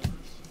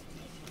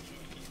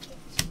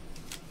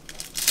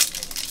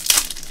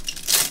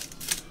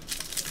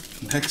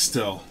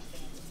 Nextel.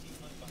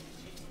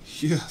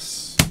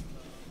 Yes.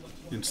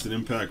 Instant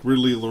impact.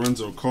 Ridley,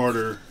 Lorenzo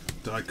Carter.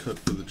 Die cut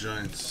for the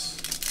Giants.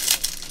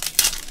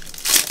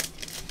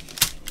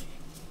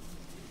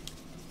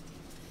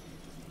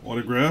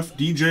 Autograph.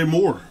 DJ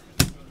Moore.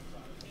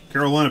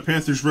 Carolina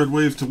Panthers red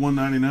wave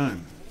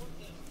 /199.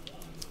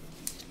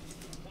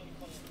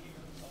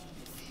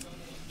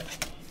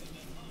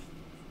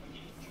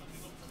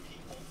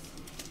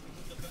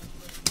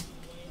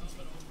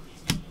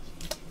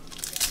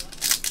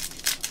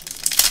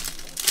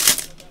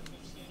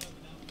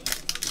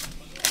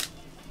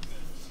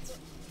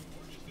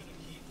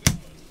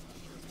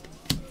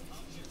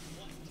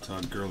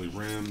 Todd Gurley,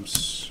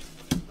 Rams.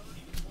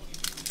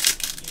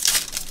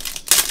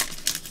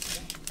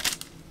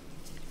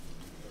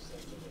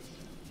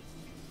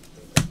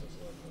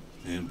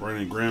 And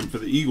Brandon Graham for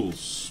the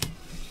Eagles.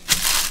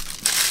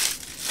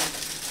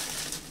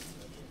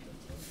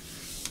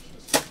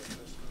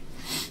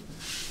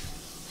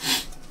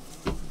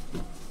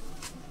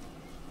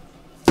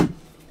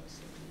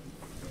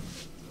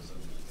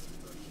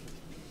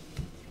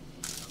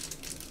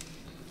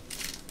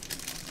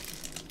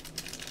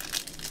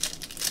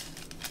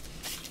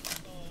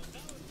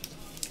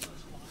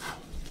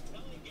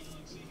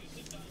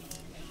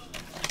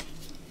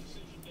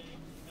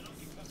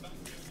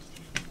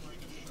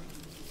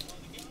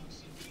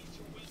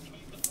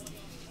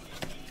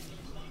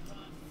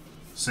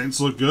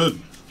 Saints look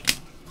good.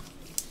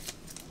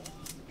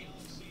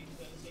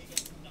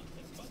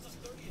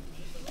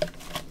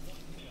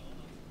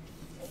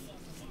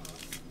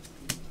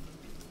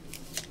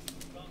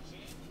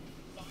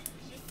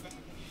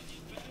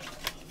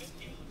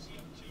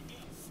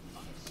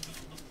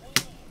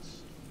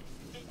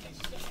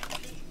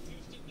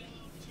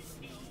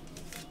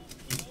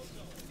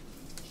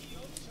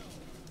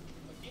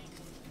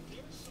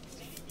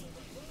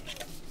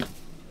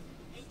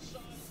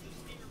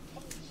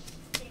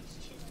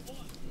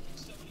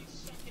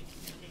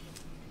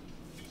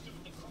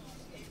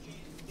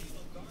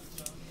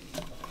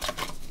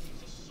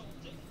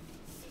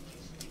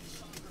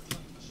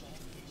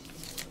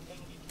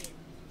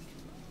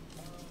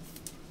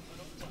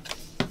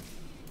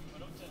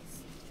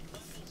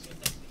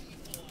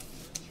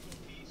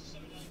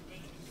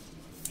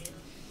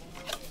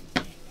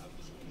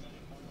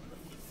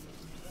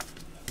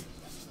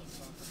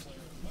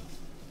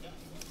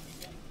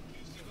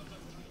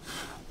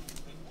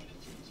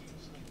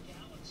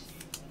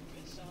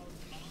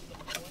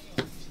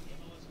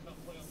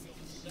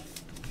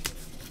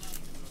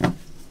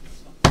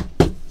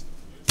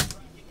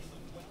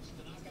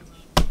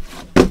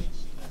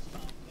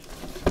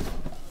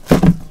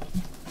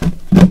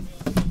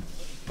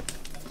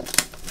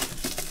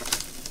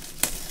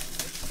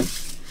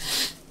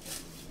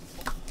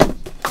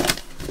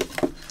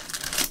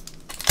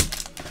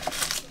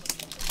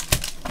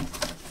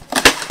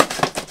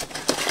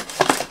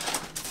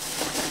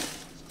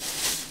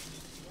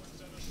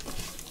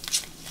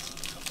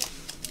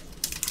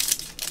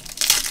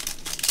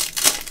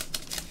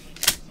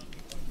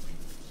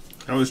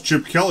 That was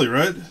Chip Kelly,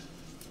 right?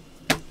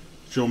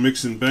 Joe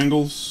Mixon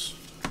Bengals.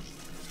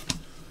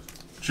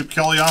 Chip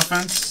Kelly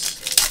offense.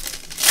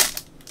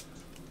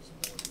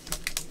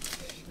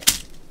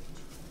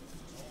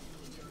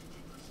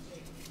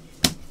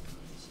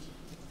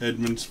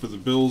 Edmonds for the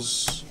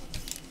Bills.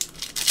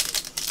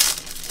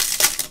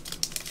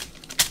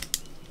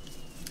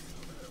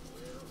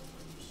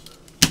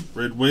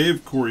 Red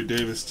Wave, Corey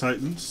Davis,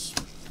 Titans.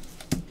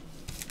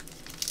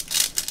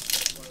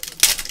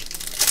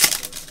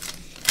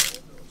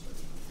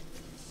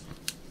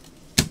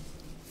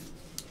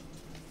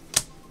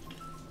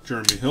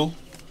 Jeremy Hill.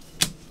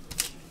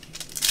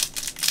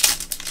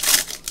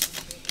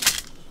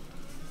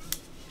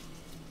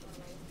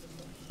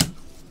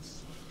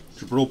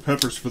 Jabril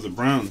Peppers for the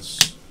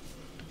Browns.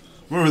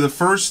 Remember the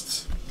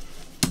first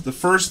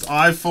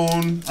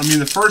iPhone,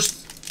 the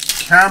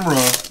first camera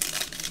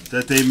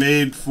that they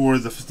made for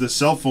the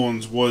cell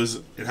phones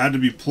was, it had to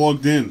be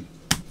plugged in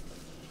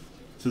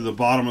to the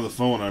bottom of the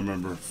phone, I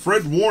remember.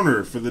 Fred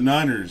Warner for the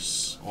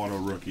Niners, auto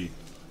rookie.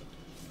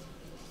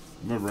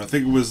 Remember, I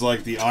think it was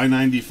like the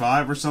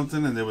I-95 or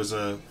something, and there was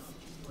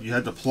you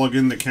had to plug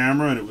in the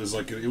camera, and it was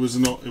like it was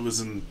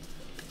an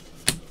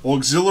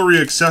auxiliary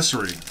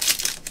accessory.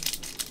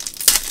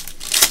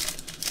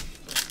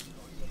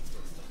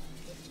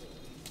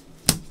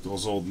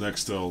 Those old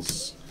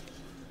Nextels.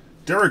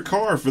 Derek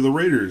Carr for the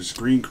Raiders,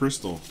 green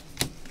crystal.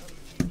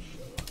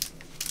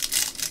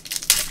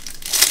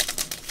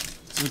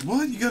 It's like,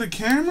 what? You got a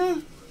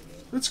camera?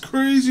 That's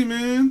crazy,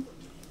 man.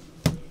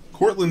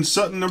 Cortland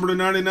Sutton, number to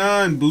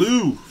 99,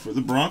 blue for the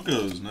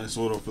Broncos. Nice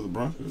auto for the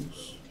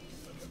Broncos.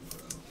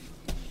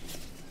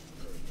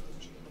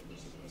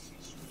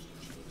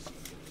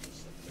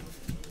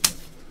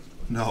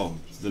 No,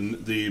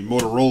 the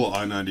Motorola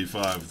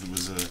I-95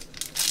 was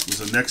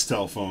a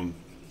Nextel phone.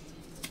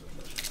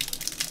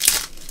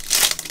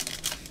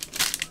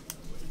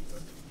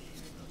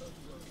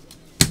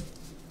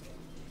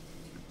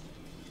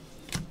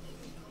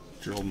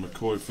 Gerald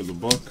McCoy for the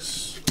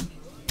Bucks.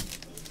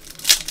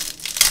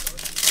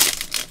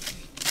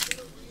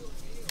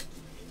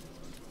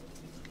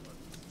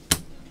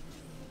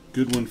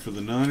 Good one for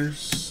the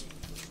Niners.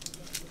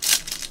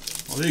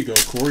 Oh, there you go,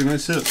 Corey.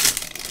 Nice hit.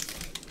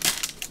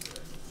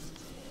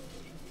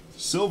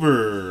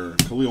 Silver,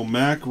 Khalil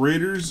Mack,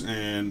 Raiders,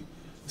 and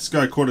this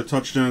guy caught a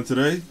touchdown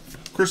today.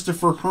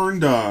 Christopher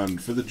Herndon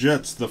for the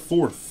Jets, the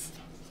 4th.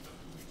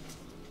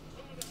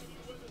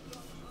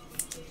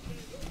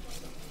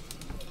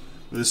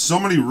 There's so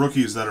many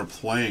rookies that are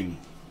playing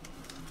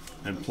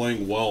and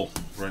playing well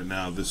right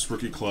now. This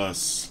rookie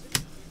class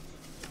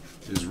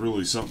is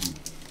really something.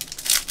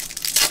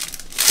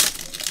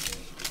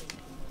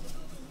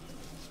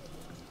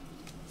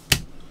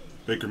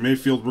 Baker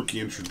Mayfield, rookie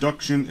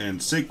introduction,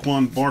 and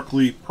Saquon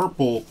Barkley,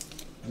 purple,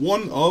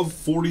 1 of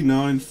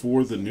 49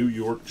 for the New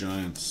York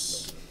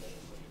Giants.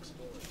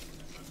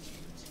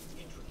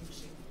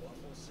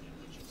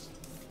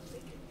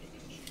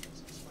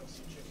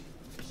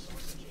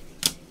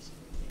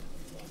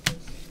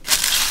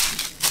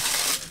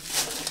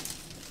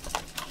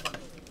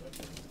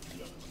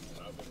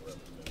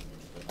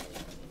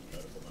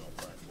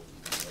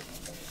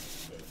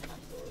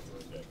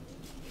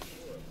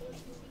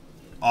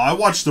 I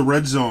watched the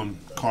Red Zone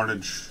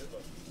carnage.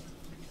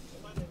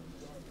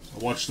 I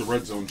watched the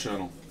Red Zone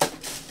channel.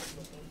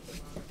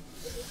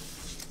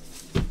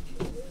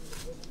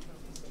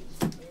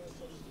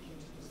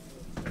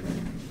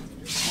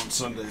 On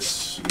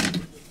Sundays.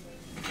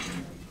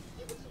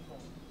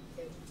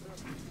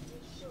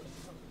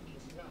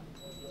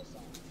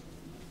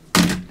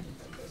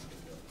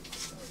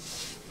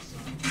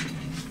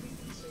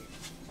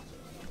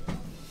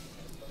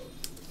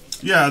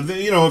 Yeah,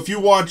 if you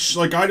watch,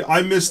 like,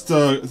 I missed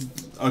a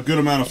good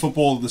amount of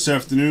football this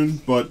afternoon,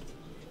 but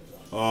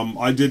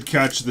I did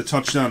catch the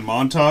touchdown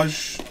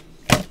montage.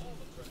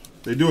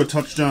 They do a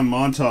touchdown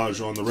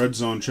montage on the Red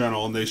Zone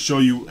channel, and they show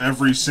you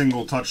every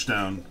single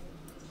touchdown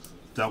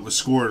that was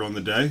scored on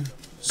the day.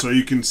 So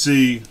you can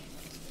see,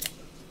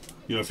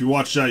 if you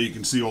watch that, you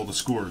can see all the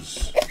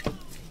scores.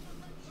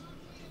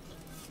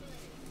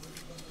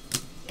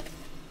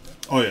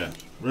 Oh yeah,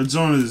 Red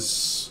Zone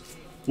is...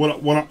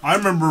 When I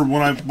remember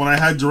when I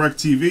had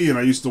DirecTV and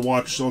I used to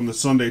watch on the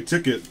Sunday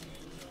Ticket,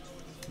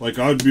 like,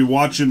 I would be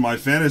watching my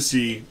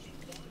fantasy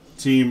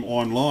team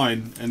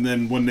online, and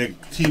then when the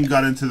team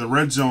got into the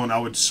Red Zone, I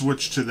would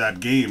switch to that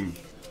game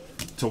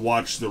to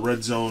watch the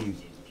Red Zone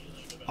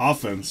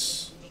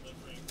offense.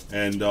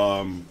 And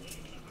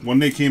when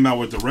they came out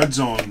with the Red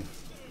Zone,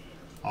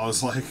 I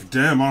was like,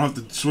 damn, I don't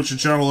have to switch the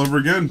channel ever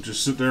again.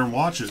 Just sit there and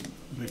watch it.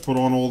 They put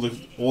on all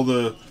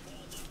the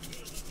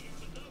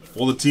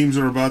teams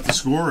that are about to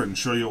score and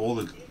show you all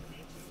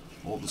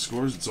the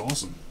scores. It's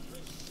awesome.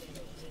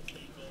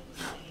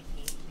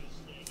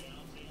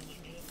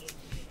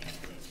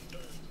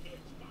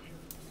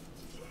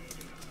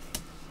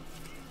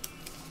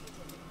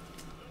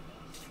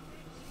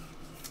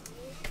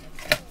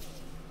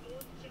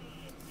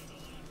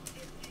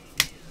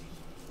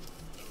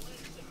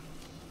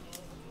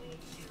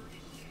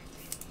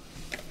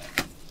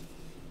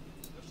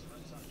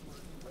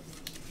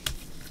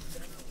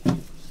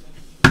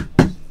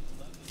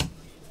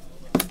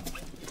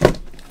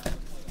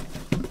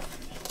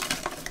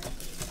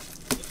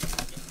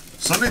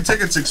 Sunday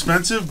ticket's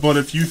expensive, but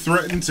if you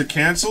threaten to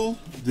cancel,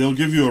 they'll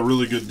give you a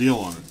really good deal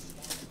on it.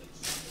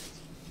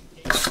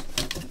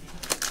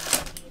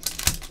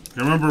 I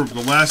remember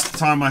the last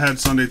time I had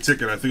Sunday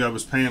ticket, I think I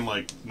was paying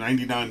like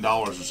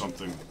 $99 or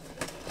something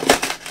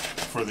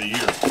for the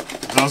year.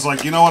 And I was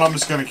like, you know what, I'm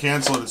just going to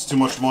cancel it. It's too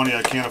much money.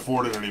 I can't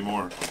afford it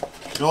anymore.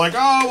 They're like,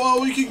 oh,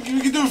 well, we can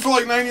do it for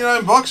like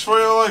 99 bucks for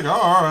you. I'm like, oh,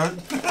 all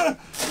right.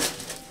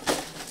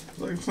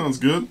 Like, sounds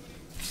good.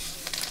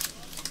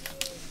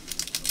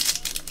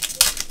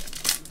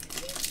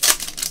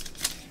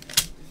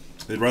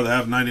 They'd rather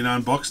have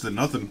 99 bucks than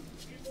nothing.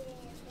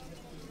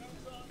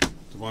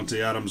 Devontae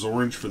Adams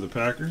orange for the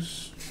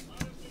Packers.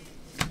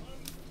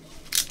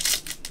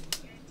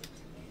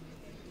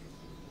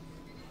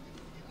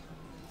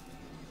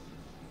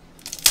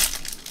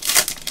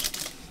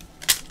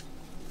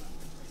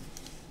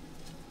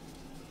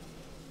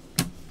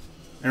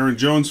 Aaron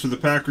Jones for the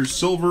Packers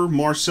silver.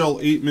 Marcel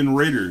Aitman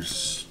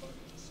Raiders.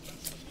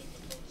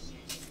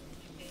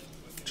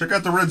 Check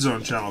out the Red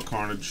Zone channel,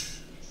 Carnage.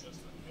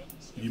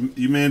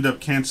 You may end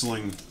up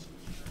canceling.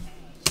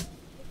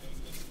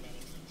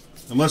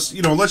 Unless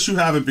you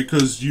have it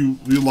because you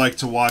like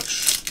to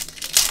watch,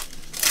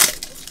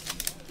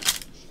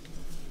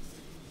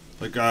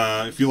 like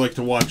if you like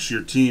to watch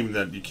your team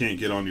that you can't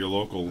get on your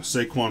local.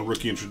 Saquon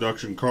rookie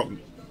introduction,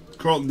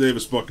 Carlton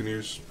Davis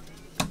Buccaneers.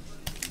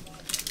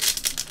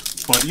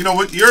 But you know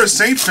what? You're a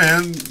Saint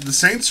fan. The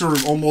Saints are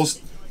almost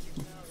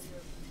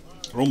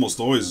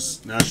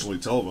always nationally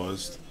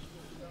televised.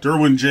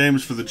 Derwin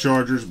James for the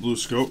Chargers, blue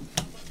scope.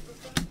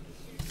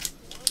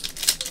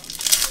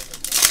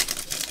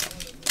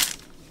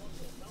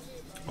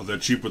 Oh, they're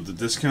cheap with the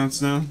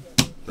discounts now?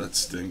 That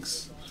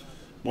stinks.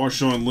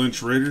 Marshawn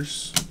Lynch,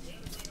 Raiders.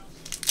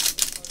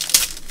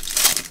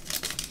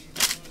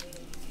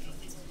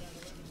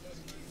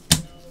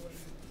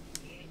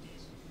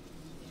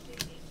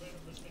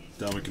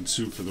 Dominican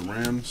Suit for the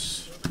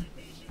Rams.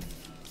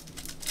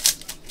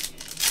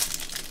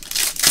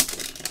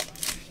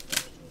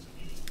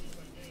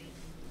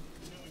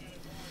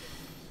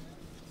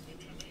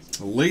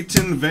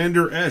 Leighton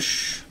Vander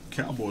Esch,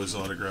 Cowboys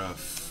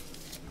autograph.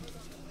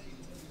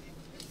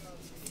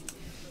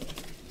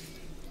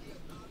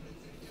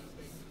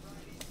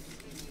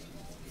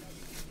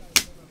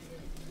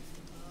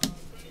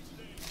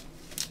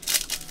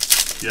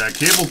 Yeah,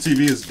 cable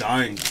TV is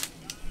dying.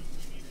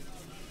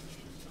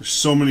 There's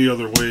so many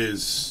other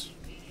ways.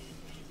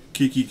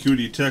 Kiki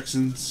Cootie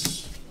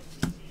Texans.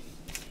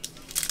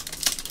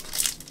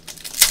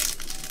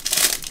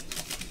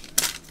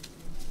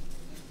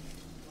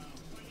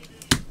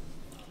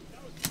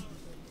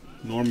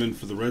 Norman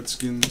for the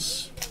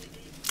Redskins.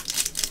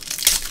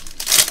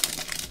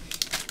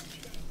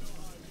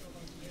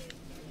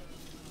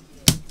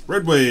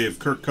 Red Wave,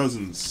 Kirk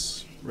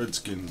Cousins,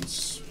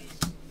 Redskins.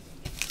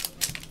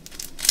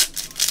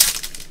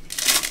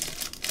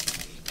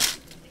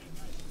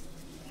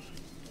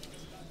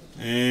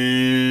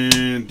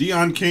 And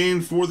Deion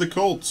Kane for the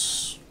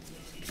Colts.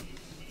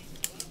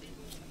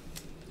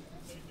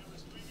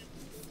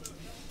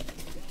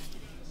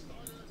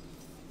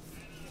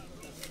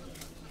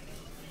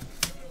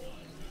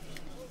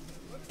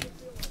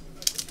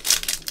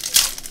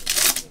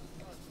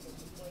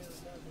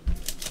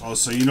 Oh,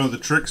 so you know the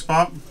tricks,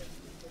 Pop?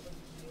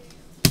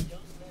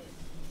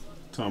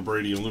 Tom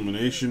Brady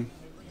Illumination.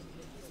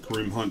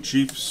 Kareem Hunt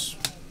Chiefs.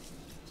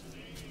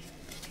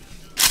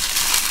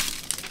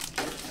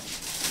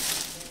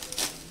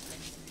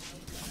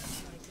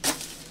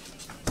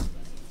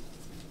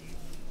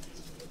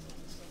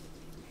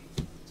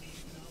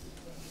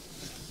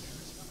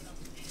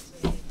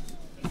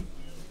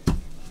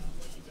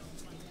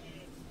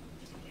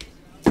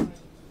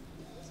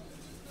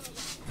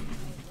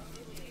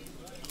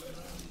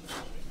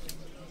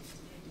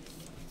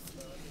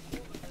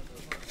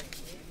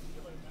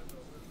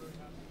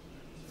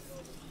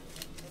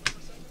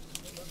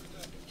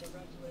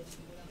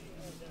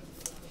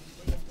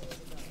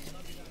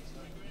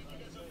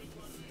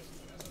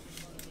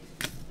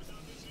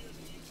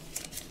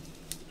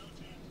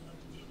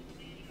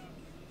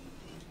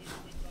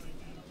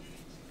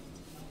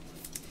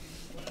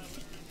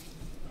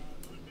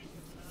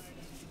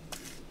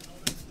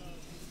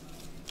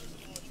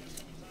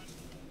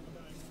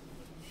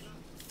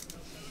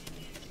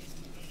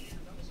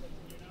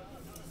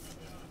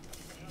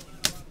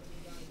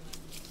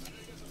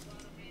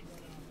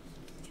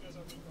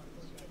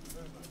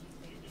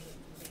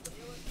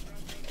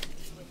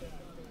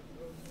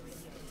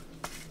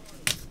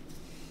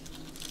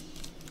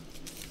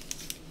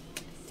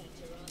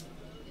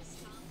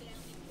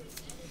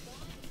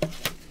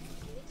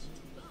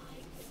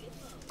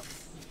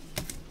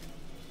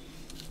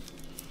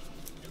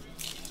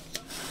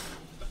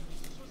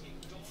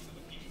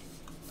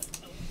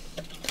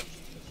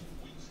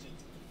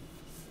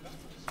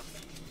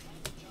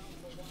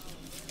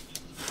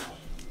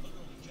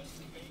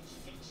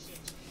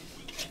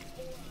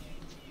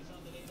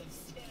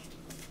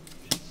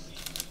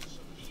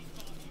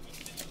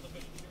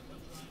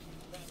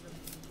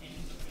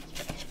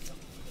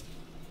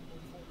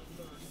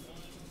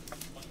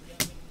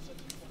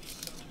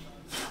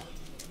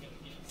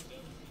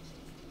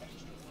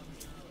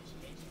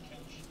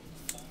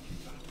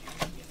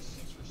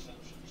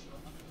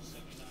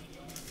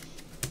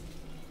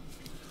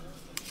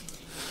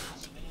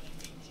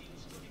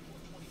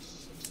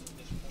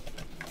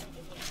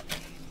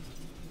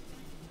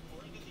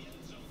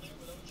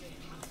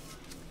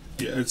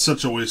 Yeah, it's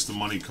such a waste of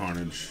money,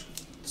 Carnage.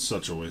 It's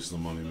such a waste of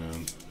money,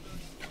 man.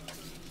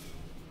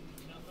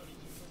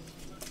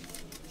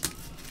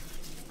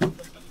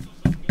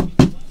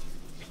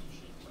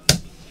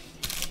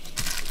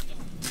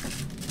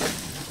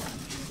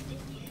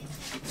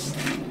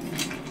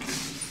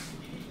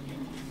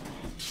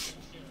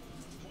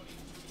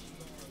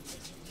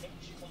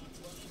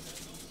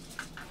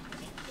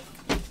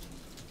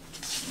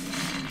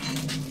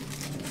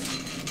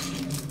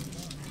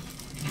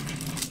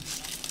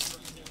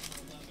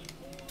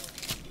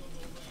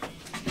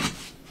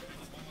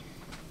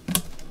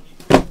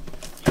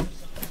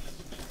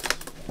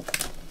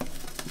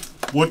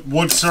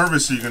 What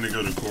service are you going to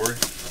go to, Corey?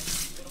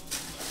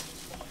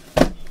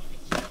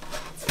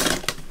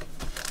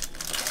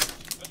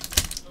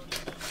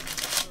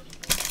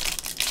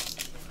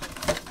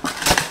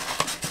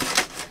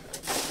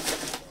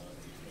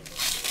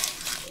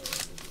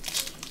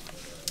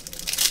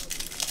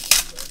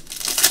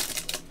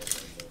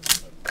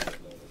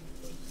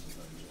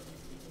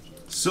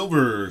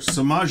 Silver,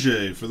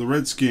 Samaje for the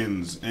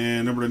Redskins.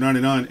 And number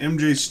 99,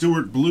 MJ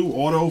Stewart, blue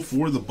auto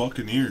for the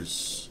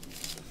Buccaneers.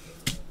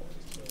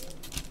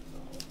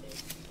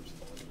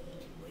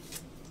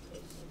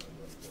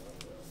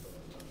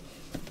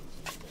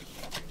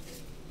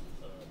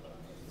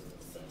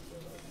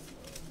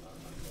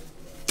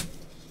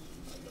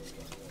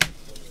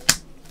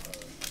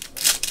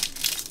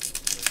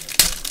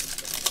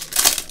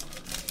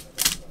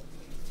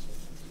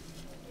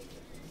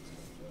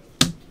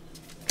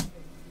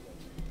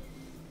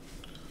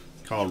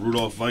 Kyle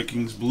Rudolph,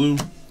 Vikings, blue.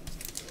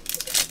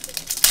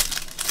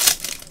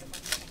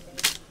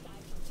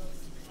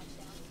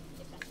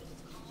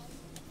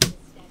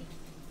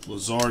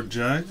 Lazard,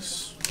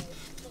 Jags.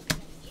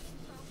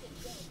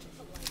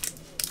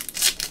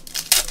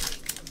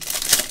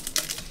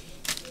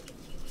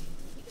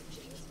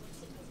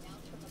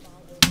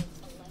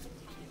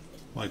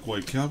 Mike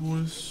White,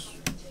 Cowboys.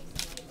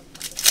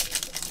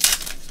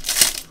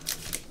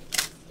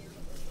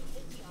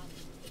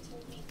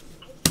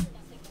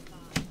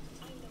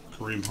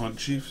 Kareem Hunt,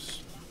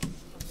 Chiefs.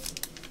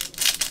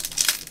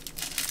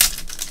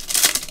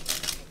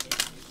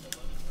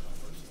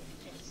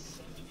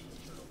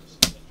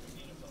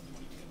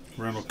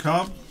 Randall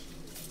Cobb.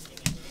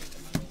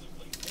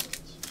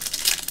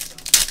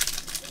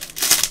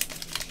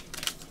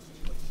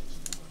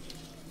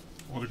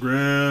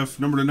 Autograph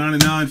number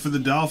 99 for the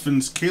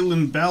Dolphins,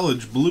 Kalen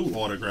Ballage, blue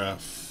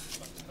autograph.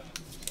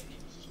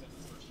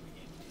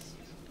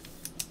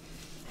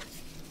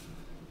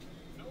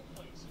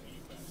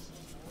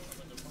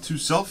 Two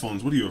cell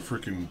phones. What are you, a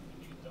freaking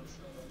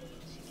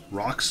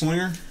rock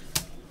slinger?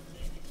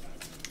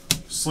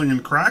 Slinging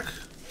crack?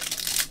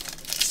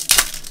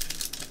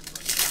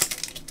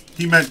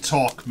 He meant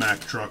talk,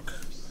 Mac Truck.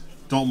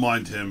 Don't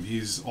mind him.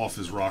 He's off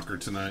his rocker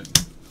tonight.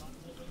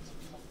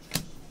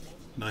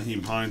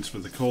 Naheem Hines for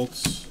the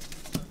Colts.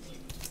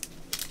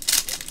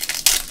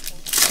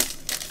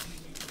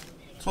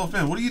 12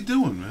 man, what are you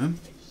doing, man?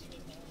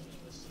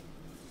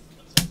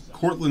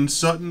 Cortland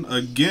Sutton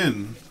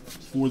again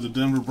for the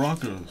Denver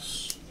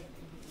Broncos.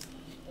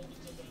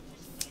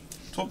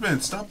 12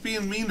 man, stop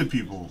being mean to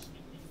people.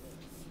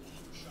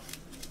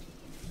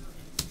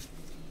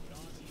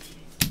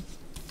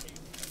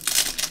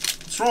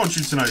 What's wrong with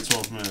you tonight,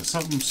 12 man?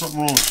 Something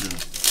wrong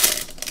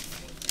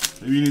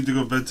with you. Maybe you need to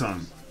go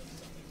bedtime.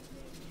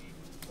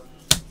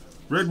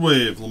 Red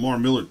Wave, Lamar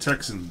Miller,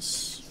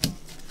 Texans.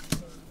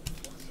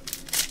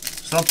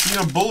 Stop being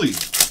a bully.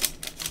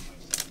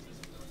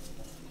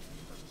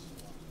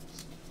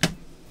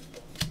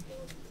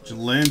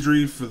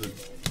 Landry for the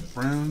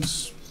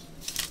Browns.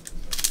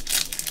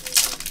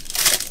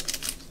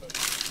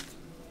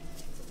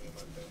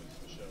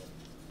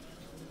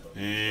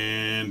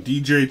 And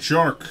DJ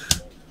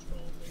Chark.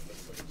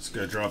 This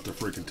guy dropped a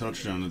freaking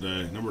touchdown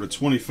today. Number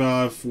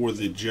 25 for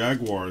the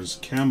Jaguars,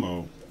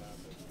 camo.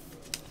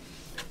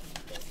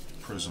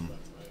 Prizm.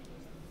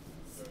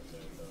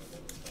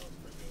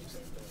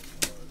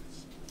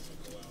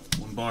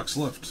 One box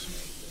left.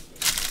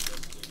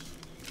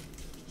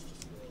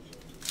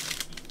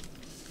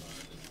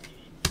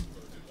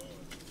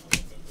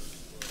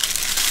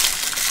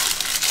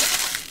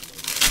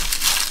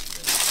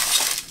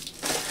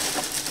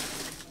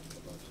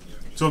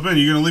 So Ben,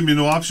 you're gonna leave me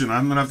no option.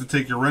 I'm gonna have to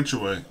take your wrench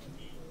away.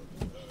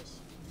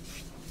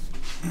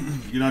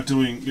 You're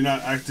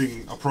not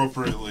acting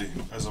appropriately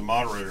as a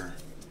moderator.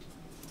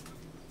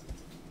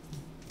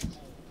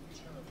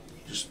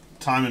 Just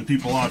timing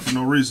people out for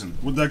no reason.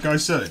 What'd that guy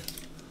say?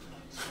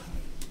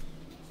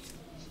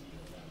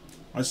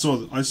 I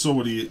saw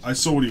what he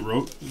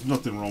wrote. There's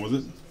nothing wrong with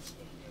it.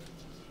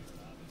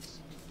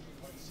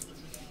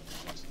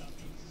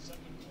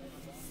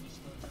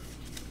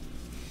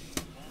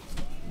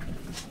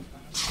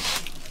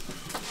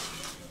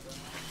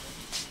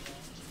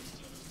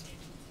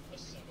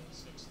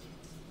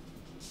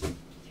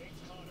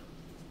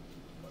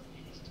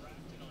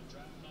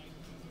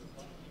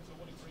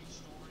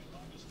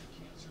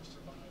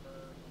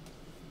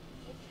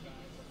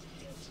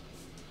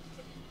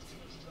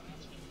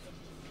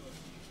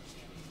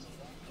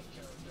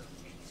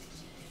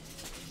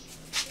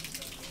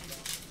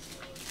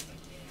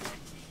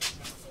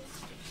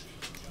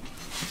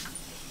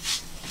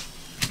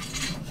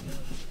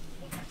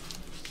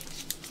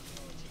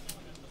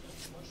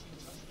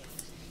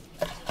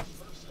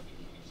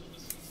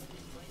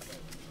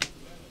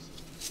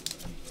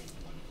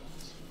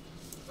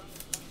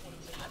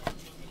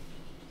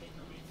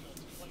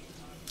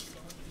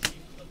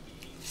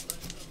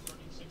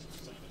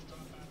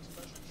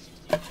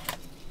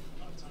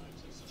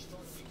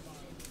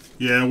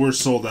 Yeah, we're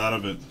sold out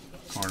of it,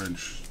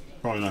 Carnage.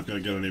 Probably not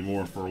going to get any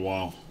more for a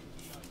while.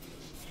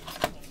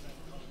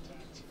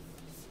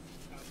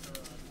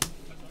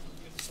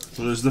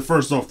 So there's the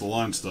first off the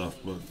line stuff,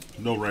 but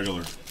no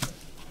regular.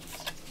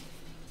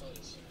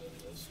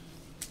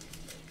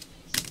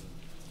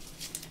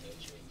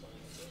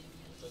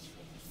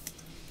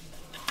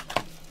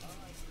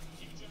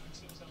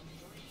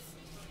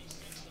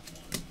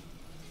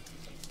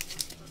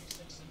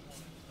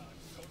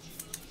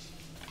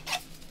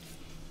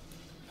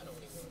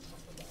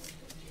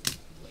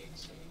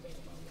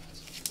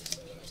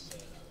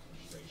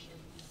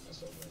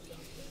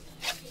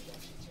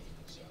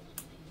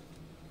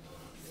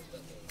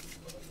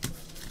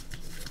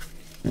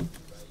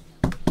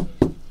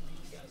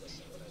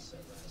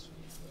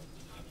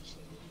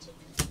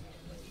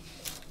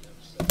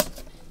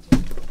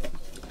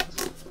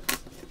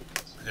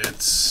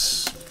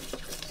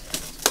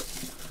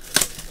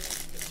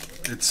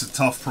 It's a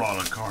tough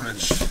product,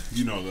 Carnage.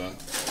 You know that.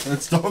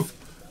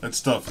 That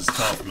stuff is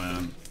tough,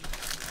 man.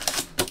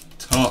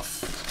 Tough.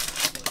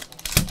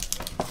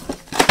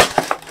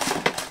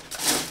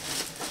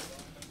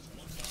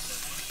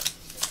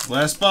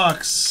 Last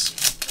box.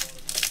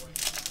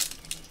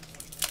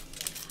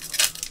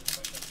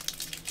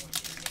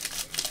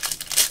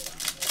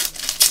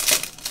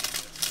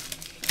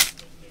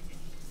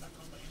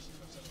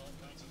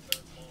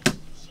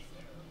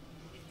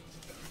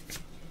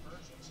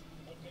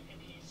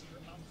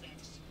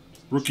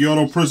 Rookie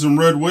Auto Prizm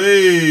Red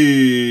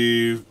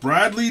Wave.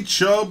 Bradley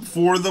Chubb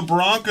for the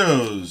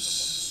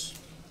Broncos.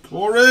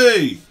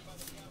 Corey.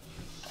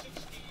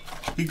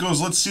 He goes,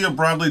 let's see a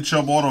Bradley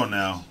Chubb auto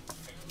now.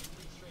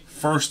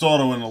 First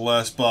auto in the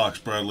last box,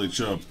 Bradley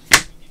Chubb.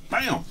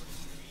 Bam.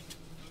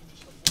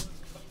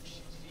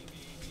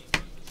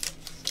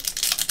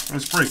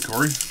 Nice break,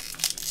 Corey.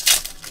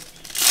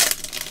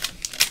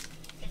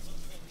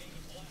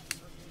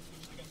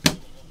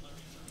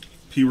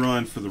 P.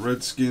 Ryan for the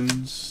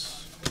Redskins.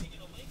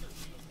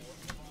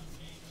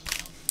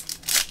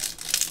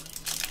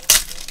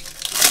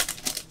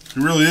 He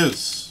really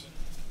is.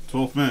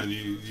 12th man.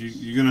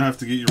 You're going to have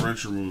to get your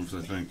wrench removed, I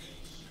think.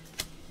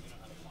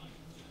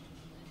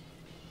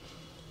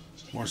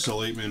 Marcel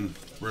Aitman,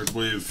 Red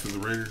Wave for the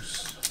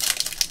Raiders.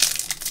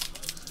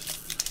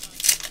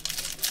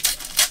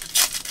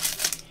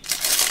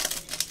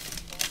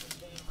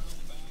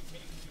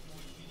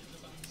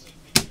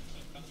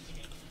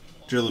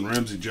 Jalen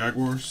Ramsey,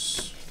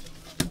 Jaguars.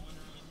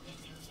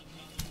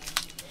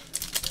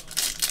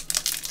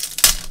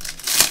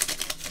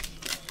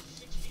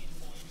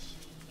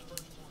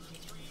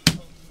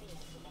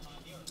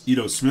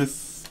 Ito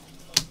Smith,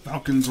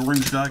 Falcons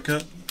orange die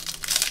cut.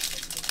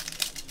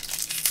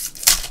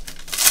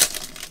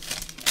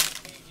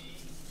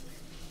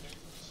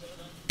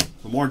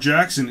 Lamar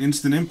Jackson,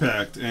 instant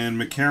impact,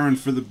 and McCarron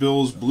for the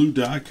Bills blue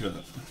die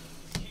cut.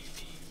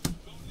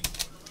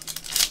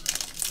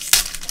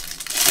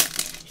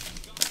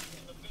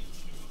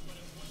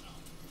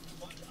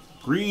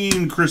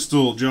 Green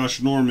crystal,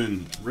 Josh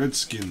Norman,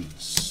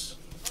 Redskins.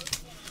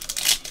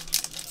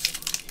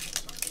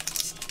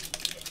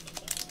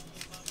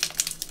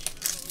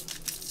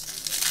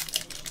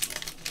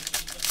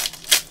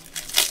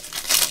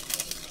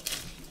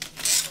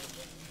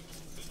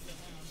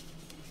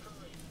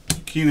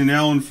 Keenan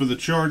Allen for the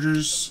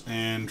Chargers,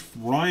 and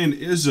Ryan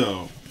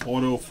Izzo,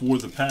 auto for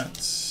the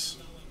Pats.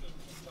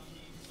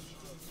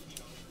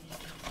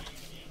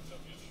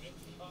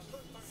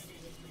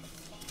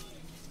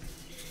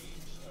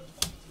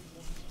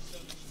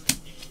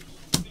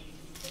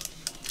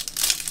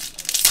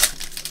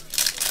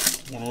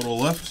 One auto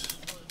left.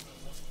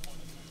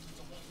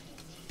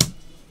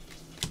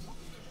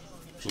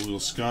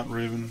 Jaleel Scott,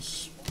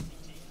 Ravens.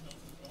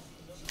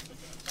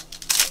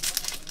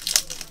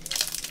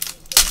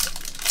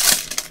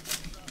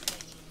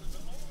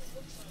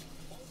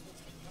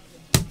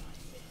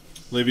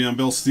 Le'Veon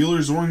Bell,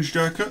 Steelers, orange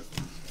die cut.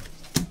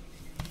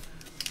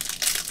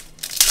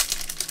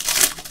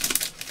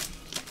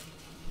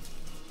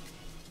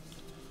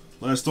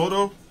 Last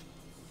auto,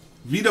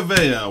 Vita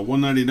Vea,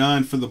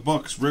 199 for the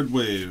Bucks, Red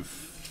Wave.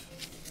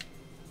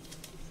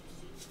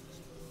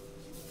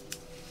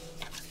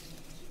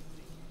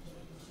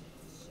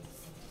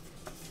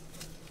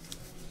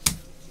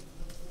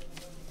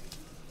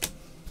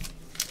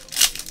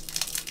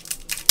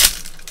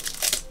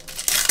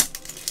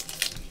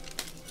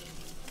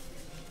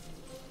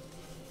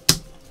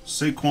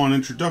 Saquon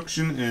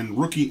introduction and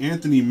rookie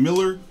Anthony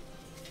Miller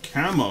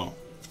camo.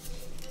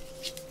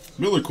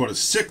 Miller caught a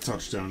sick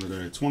touchdown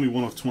today,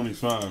 21 of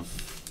 25.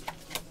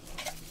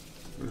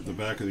 Right at the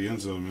back of the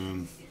end zone,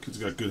 man. Kid's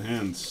got good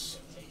hands.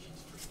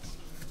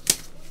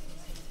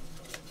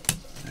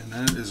 And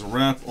that is a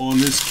wrap on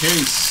this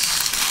case.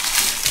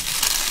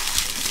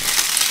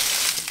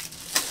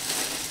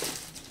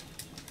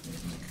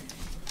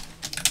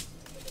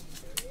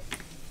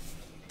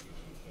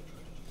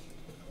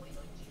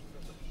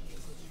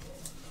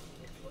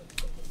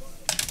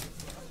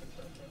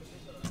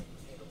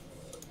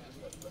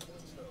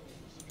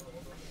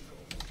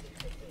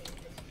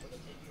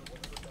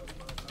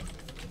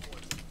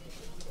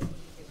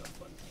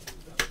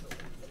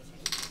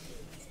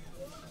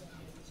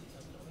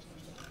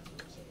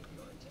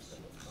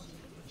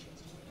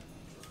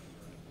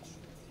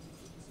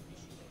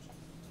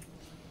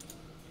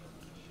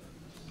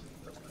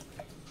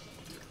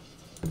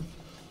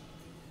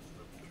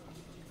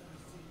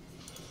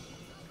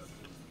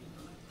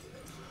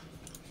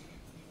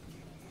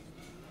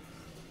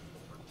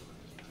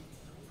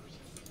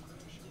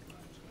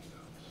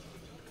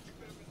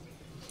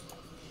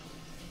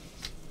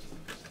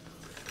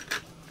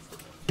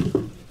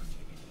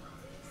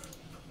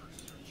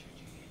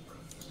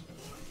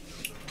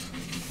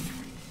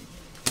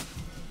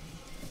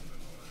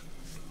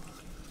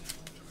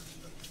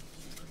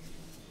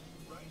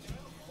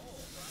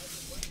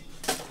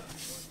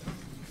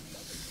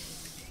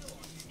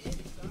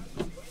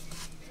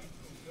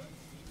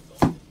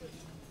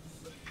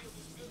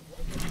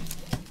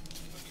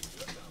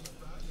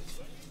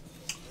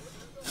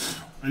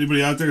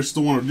 Anybody out there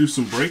still want to do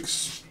some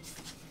breaks?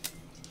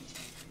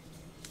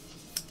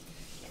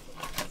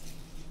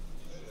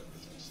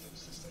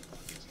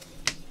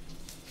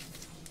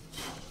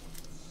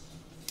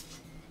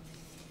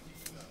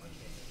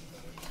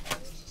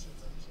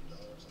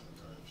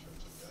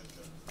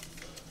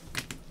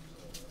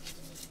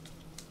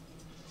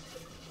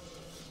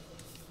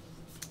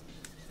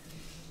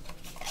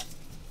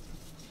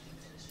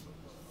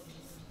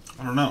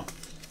 I don't know.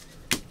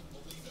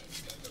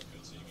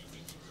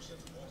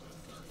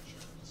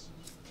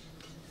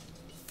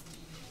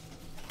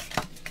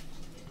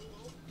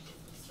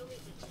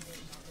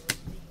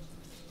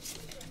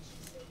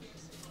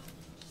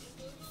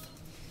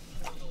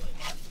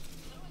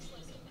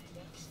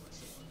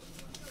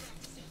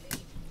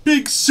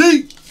 Big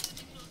C!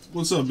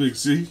 What's up, Big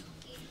C?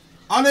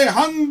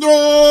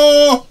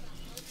 Alejandro!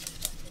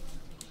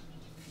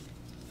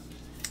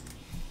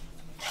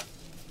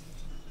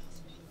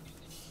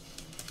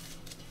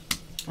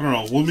 I don't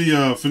know. Let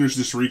me finish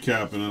this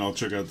recap and then I'll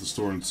check out the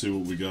store and see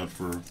what we got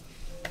for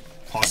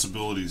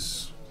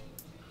possibilities.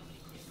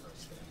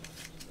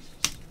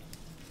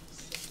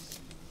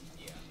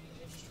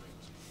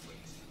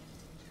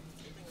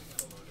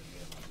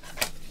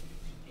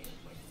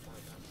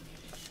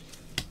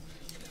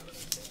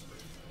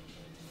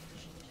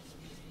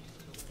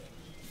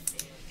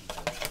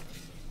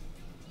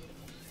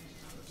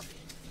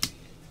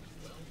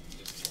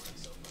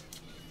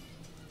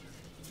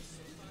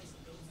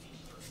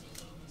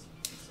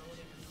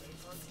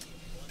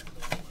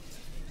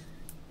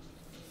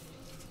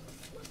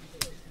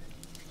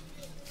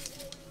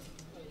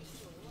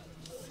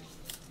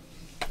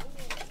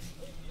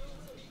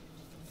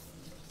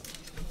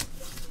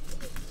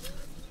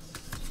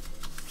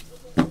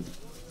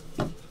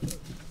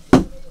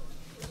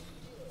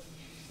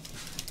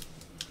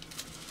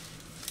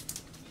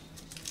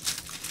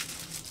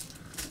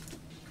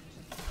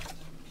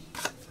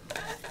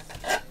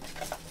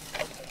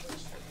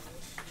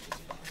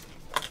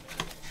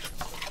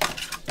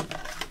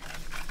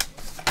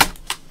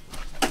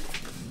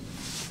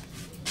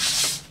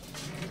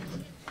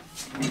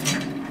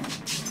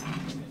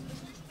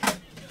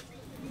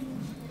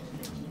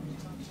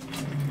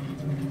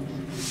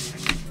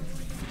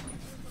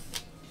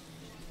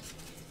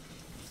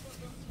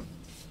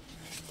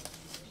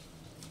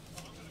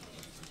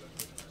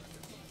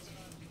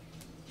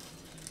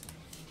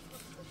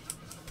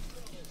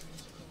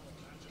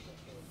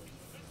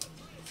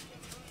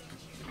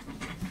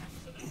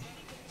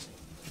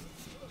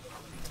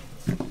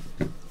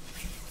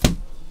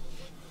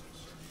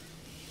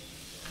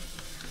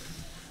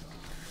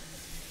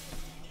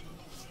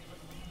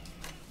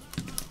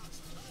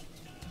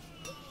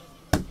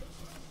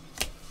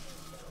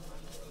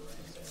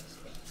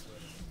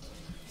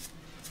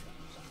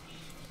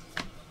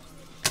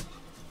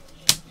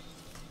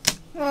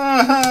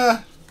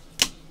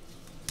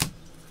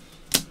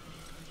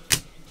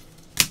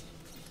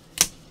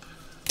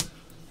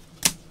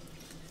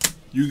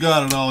 You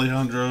got it,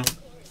 Alejandro.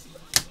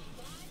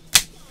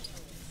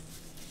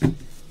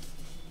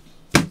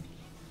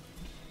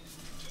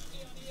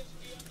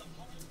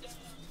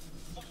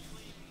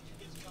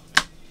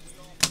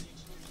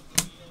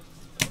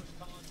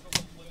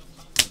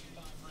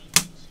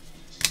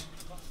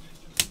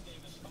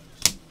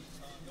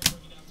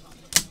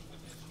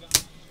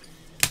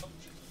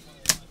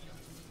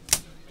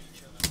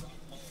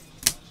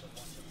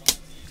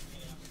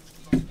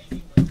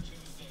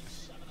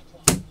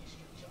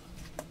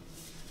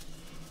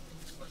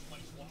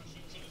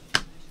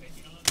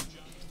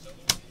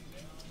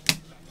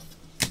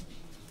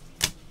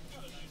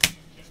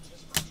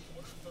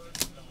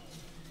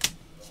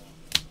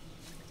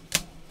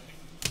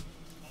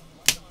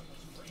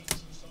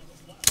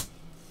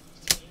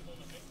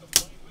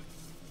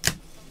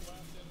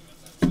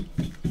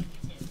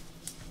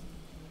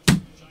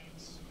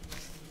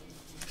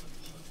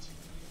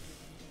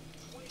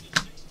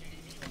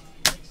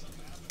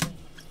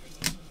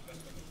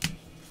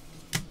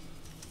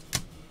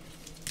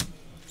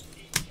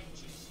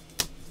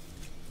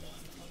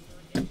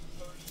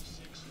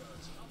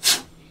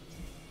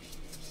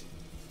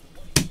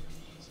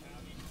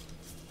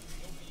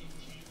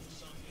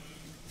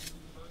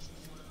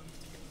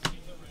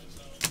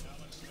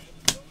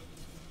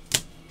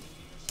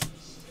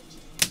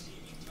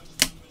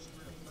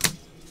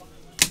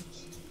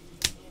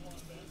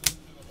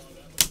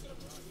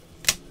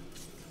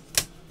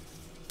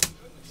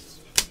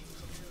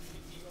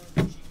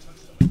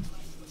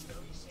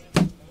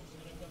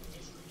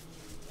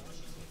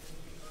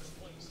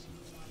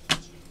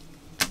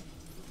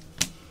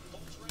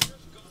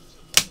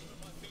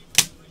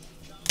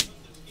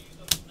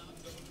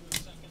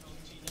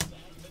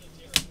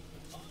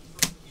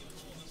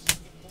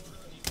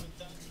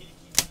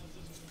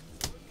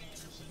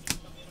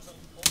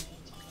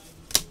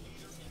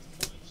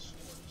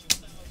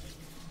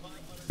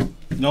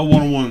 No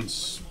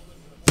 1-on-1s.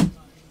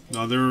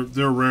 No,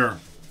 they're rare.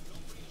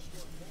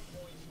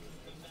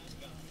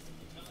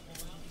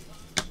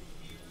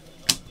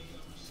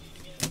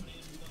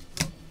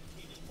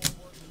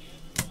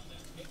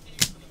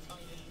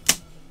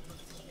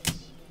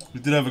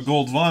 We did have a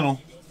gold vinyl.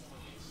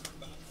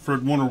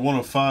 Fred Warner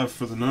 105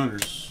 for the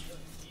Niners.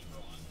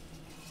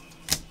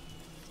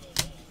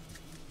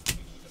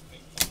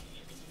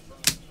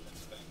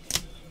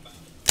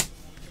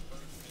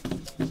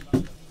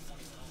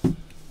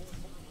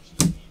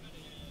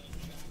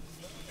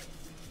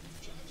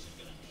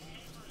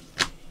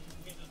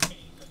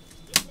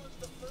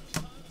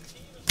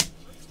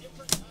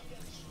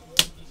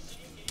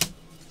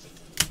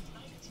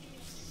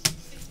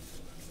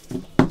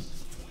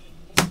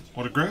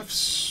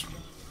 Autographs.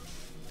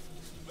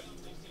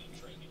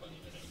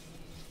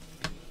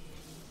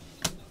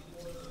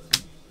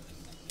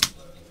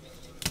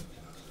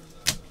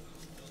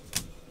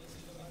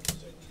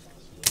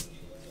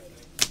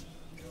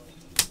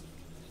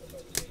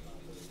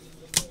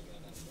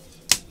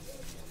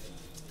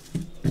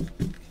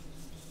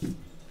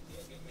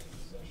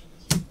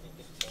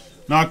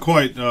 Not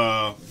quite,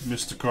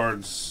 Mr.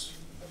 Cards.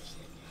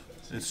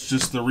 It's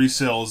just the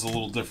resale is a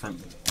little different.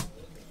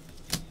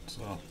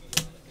 So.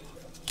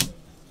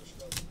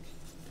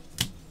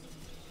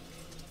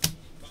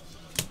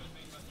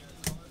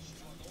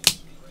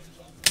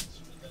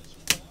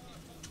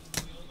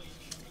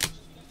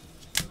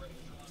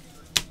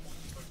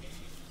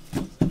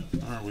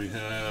 Alright, we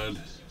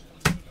had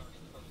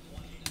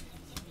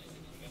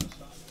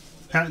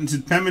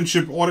patented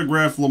penmanship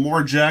autograph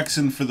Lamar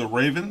Jackson for the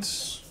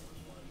Ravens.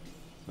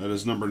 That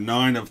is number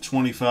 9 of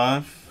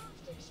 25.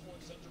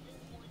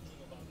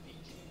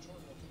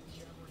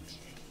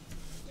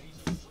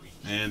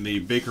 And the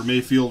Baker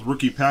Mayfield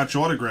rookie patch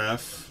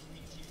autograph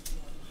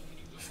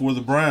for the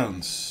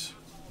Browns.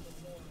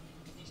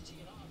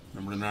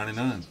 Number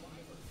 99.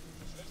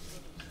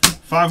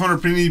 500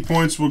 Panini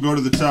points will go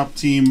to the top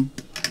team.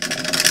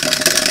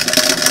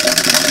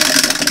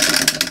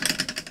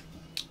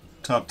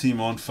 Top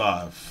team on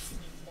 5.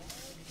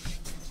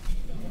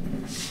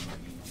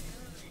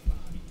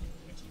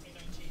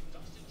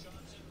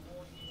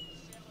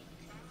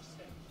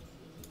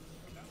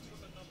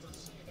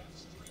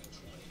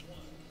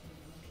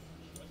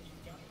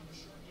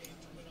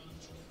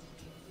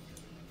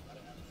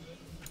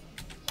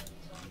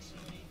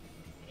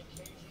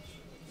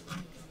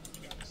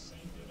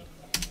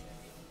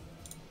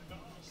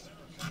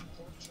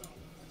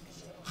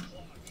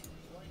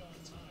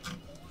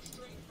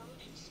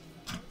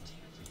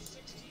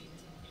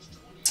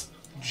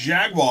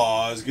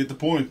 Jaguars get the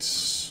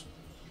points.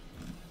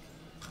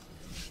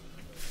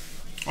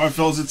 All right,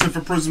 fellas, that's it for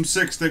Prizm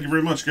 6. Thank you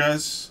very much,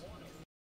 guys.